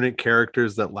permanent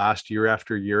characters that last year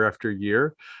after year after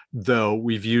year, though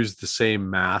we've used the same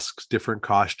masks, different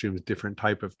costumes, different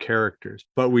type of characters.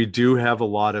 But we do have a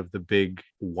lot of the big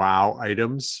wow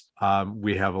items.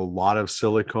 We have a lot of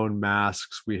silicone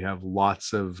masks. We have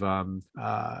lots of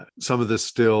some of the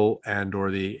still and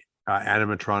or the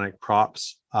animatronic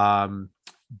props.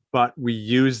 But we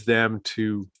use them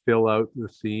to fill out the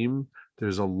theme.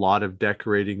 There's a lot of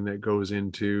decorating that goes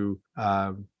into,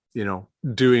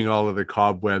 doing all of the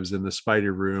cobwebs in the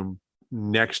spider room.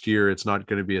 Next year, it's not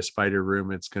going to be a spider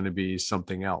room. It's going to be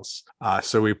something else.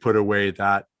 So we put away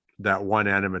that one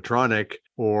animatronic,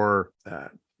 or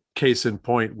case in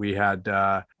point, we had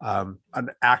an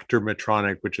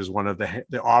actor-matronic, which is one of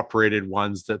the operated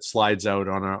ones that slides out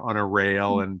on a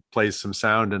rail and plays some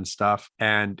sound and stuff.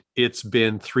 And it's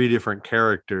been 3 different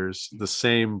characters, the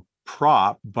same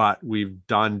prop, but we've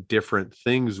done different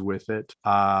things with it.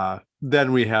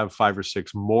 Then we have 5 or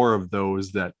 6 more of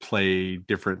those that play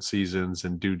different seasons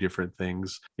and do different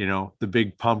things. The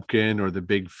big pumpkin or the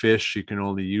big fish, you can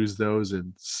only use those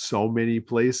in so many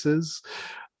places.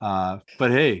 But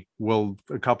hey,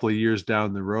 a couple of years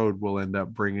down the road, we'll end up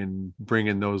bringing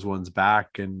those ones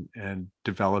back and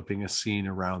developing a scene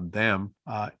around them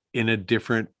in a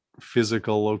different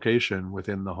physical location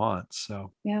within the haunt.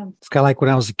 So yeah, it's kind of like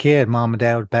when I was a kid, Mom and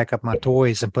Dad would pack up my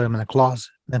toys and put them in the closet,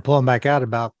 and then pull them back out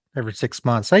about every 6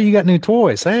 months. Hey, you got new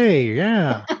toys? Hey,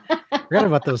 yeah, forgot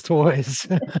about those toys.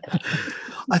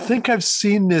 I think I've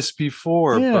seen this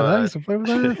before. Yeah, but... I used to play with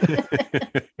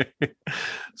that.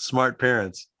 Smart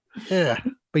parents. Yeah,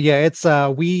 but yeah, it's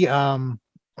we have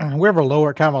a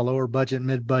lower budget,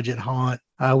 mid-budget haunt.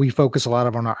 We focus a lot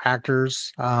on our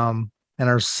actors and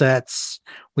our sets.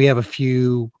 We have a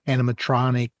few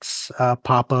animatronics,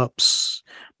 pop-ups,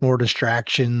 more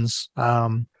distractions,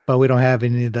 but we don't have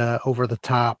any of the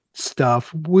over-the-top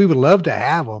stuff. We would love to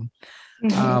have them.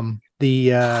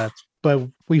 But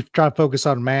we've tried to focus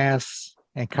on masks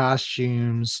and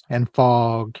costumes and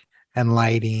fog and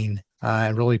lighting,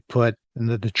 and really put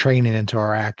the training into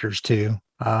our actors too.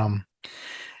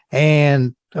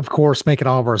 And of course, making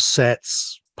all of our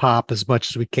sets pop as much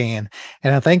as we can.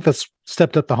 And I think that's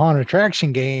stepped up the haunted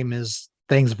attraction game, is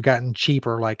things have gotten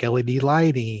cheaper, like LED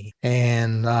lighting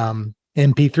and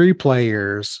MP3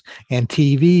 players and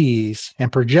TVs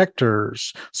and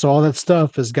projectors. So all that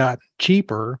stuff has gotten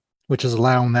cheaper, which is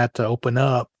allowing that to open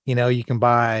up. You can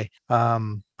buy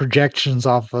projections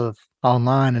off of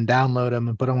online and download them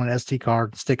and put them on an SD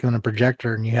card, stick them in a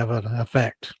projector, and you have an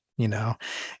effect.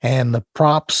 And the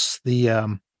props,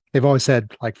 the they've always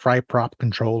had like fry prop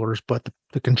controllers, but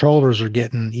the controllers are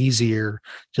getting easier,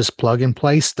 just plug and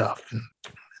play stuff. And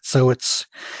so it's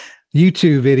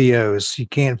YouTube videos. You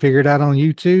can't figure it out on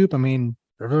YouTube. I mean,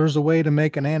 there's a way to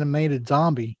make an animated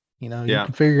zombie, you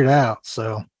can figure it out.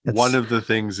 So one of the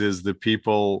things is the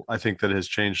people, I think, that has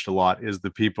changed a lot is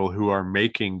the people who are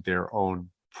making their own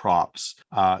props.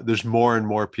 There's more and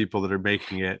more people that are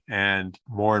making it, and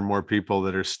more people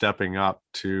that are stepping up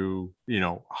to,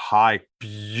 high,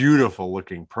 beautiful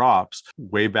looking props.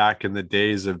 Way back in the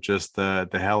days of just the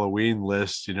Halloween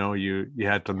list, you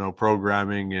had to know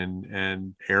programming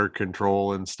and air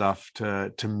control and stuff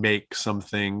to make some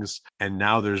things. And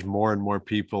now there's more and more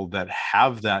people that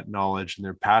have that knowledge, and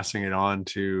they're passing it on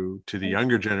to the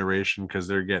younger generation because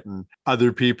they're getting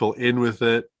other people in with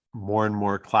it. More and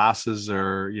more classes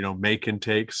are, make and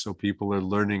takes. So people are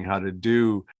learning how to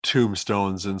do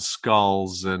tombstones and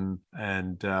skulls and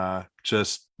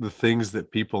just the things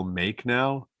that people make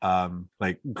now.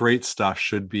 Like great stuff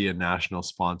should be a national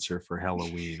sponsor for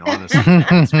Halloween, honestly.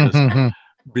 It's just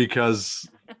because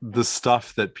the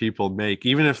stuff that people make,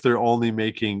 even if they're only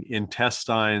making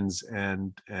intestines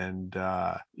and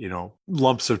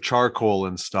lumps of charcoal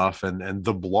and stuff and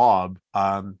the blob,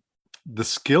 the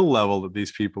skill level that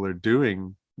these people are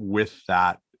doing with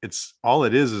that, it's all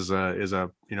it is a a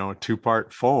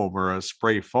 2-part foam or a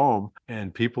spray foam,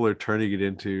 and people are turning it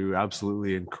into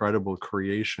absolutely incredible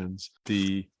creations.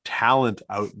 The talent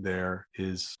out there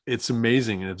it's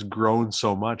amazing, and it's grown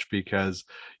so much because,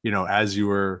 as you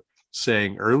were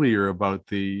saying earlier about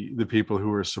the people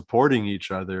who are supporting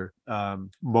each other,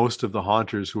 most of the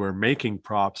haunters who are making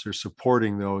props are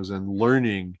supporting those and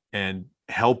learning and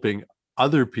helping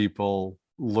other people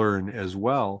learn as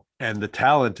well. And the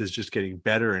talent is just getting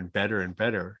better and better and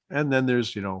better. And then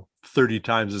there's 30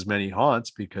 times as many haunts,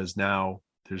 because now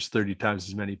there's 30 times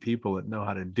as many people that know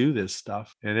how to do this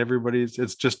stuff. And everybody is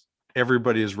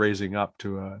raising up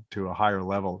to a higher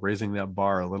level, raising that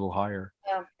bar a little higher.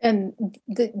 Yeah. And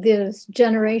there's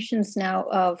generations now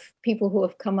of people who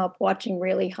have come up watching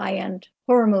really high-end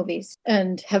horror movies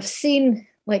and have seen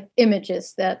like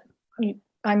images that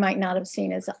I might not have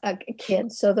seen as a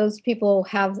kid. So those people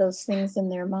have those things in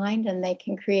their mind, and they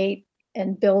can create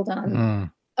and build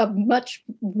on a much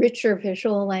richer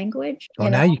visual language.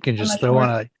 Well, now you can just throw on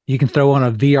a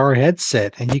VR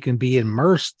headset, and you can be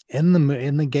immersed in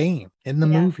the game, in the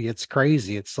movie. It's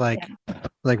crazy. It's like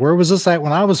where was this at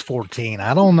when I was 14?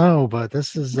 I don't know, but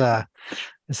this is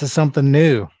something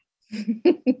new.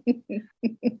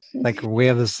 Like we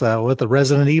have this with the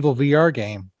Resident Evil VR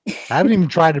game. I haven't even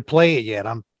tried to play it yet.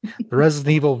 The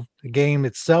Resident Evil game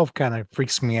itself kind of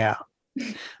freaks me out.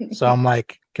 So I'm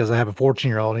like, because I have a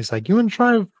 14-year-old, and he's like, "You want to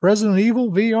try Resident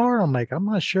Evil VR?" I'm like, "I'm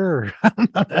not sure. I'm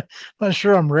not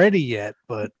sure I'm ready yet,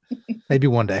 but maybe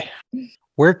one day."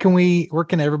 Where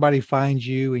can everybody find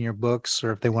you and your books,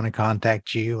 or if they want to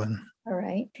contact you? And all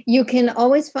right, you can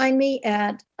always find me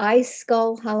at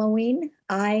iSkull Halloween,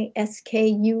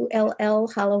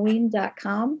 ISKULL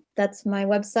Halloween.com. That's my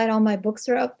website. All my books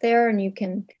are up there, and you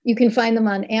can find them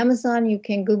on Amazon. You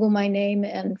can Google my name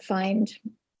and find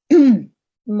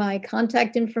my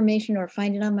contact information, or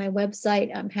find it on my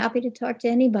website. I'm happy to talk to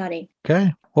anybody.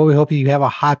 Okay. Well, we hope you have a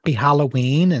happy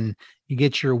Halloween and you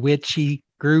get your witchy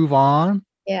groove on.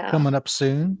 Yeah. Coming up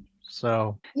soon.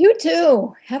 So you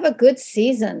too. Have a good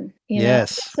season.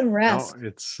 Yes. Get some rest. No,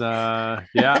 it's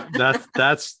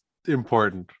that's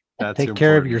important. That's take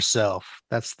care of yourself.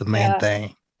 That's the main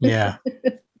thing. Yeah.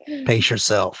 Pace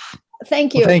yourself.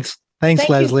 Thank you. Well, thanks,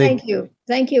 Leslie. Thank you.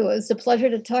 It was a pleasure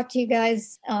to talk to you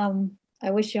guys. I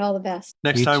wish you all the best.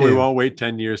 Next time we won't wait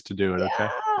 10 years to do it. Okay.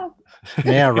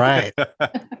 Yeah, right.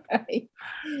 Right.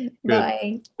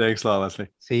 Bye. Thanks a lot, Leslie.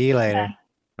 See you later.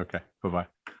 Bye. Okay. Bye-bye.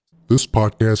 This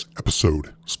podcast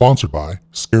episode sponsored by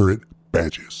Scare It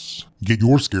Badges. Get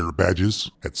your Scare badges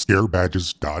at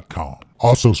scarebadges.com.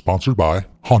 Also sponsored by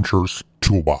Haunters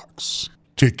Toolbox.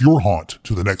 Take your haunt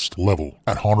to the next level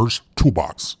at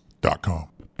haunterstoolbox.com.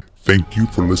 Thank you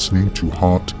for listening to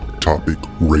Haunt Topic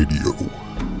Radio.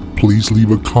 Please leave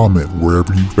a comment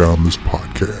wherever you found this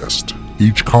podcast.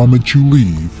 Each comment you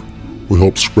leave will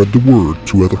help spread the word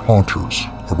to other haunters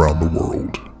around the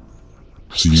world.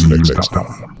 See you next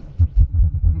time.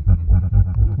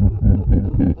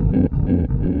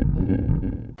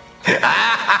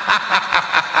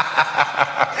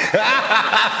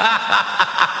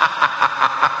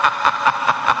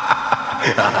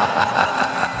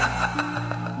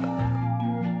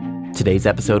 Today's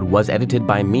episode was edited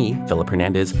by me, Philip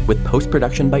Hernandez, with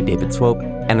post-production by David Swope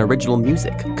and original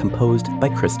music composed by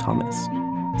Chris Thomas.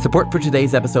 Support for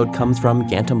today's episode comes from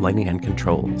Gantom Lighting and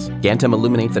Controls. Gantom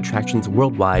illuminates attractions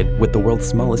worldwide with the world's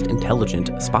smallest intelligent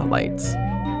spotlights.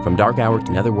 From Dark Hour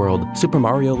to Netherworld, Super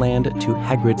Mario Land to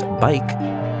Hagrid's Bike,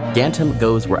 Gantom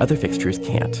goes where other fixtures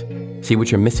can't. See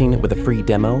what you're missing with a free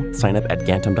demo? Sign up at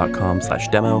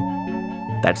gantom.com/demo.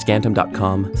 That's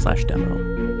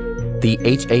gantom.com/demo. The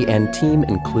HAN team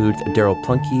includes Daryl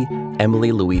Plunkey,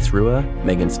 Emily Louise Rua,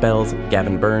 Megan Spells,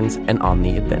 Gavin Burns, and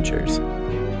Omni Adventures.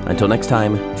 Until next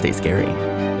time, stay scary.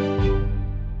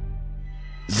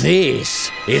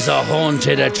 This is a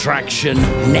Haunted Attraction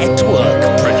Network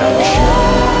production.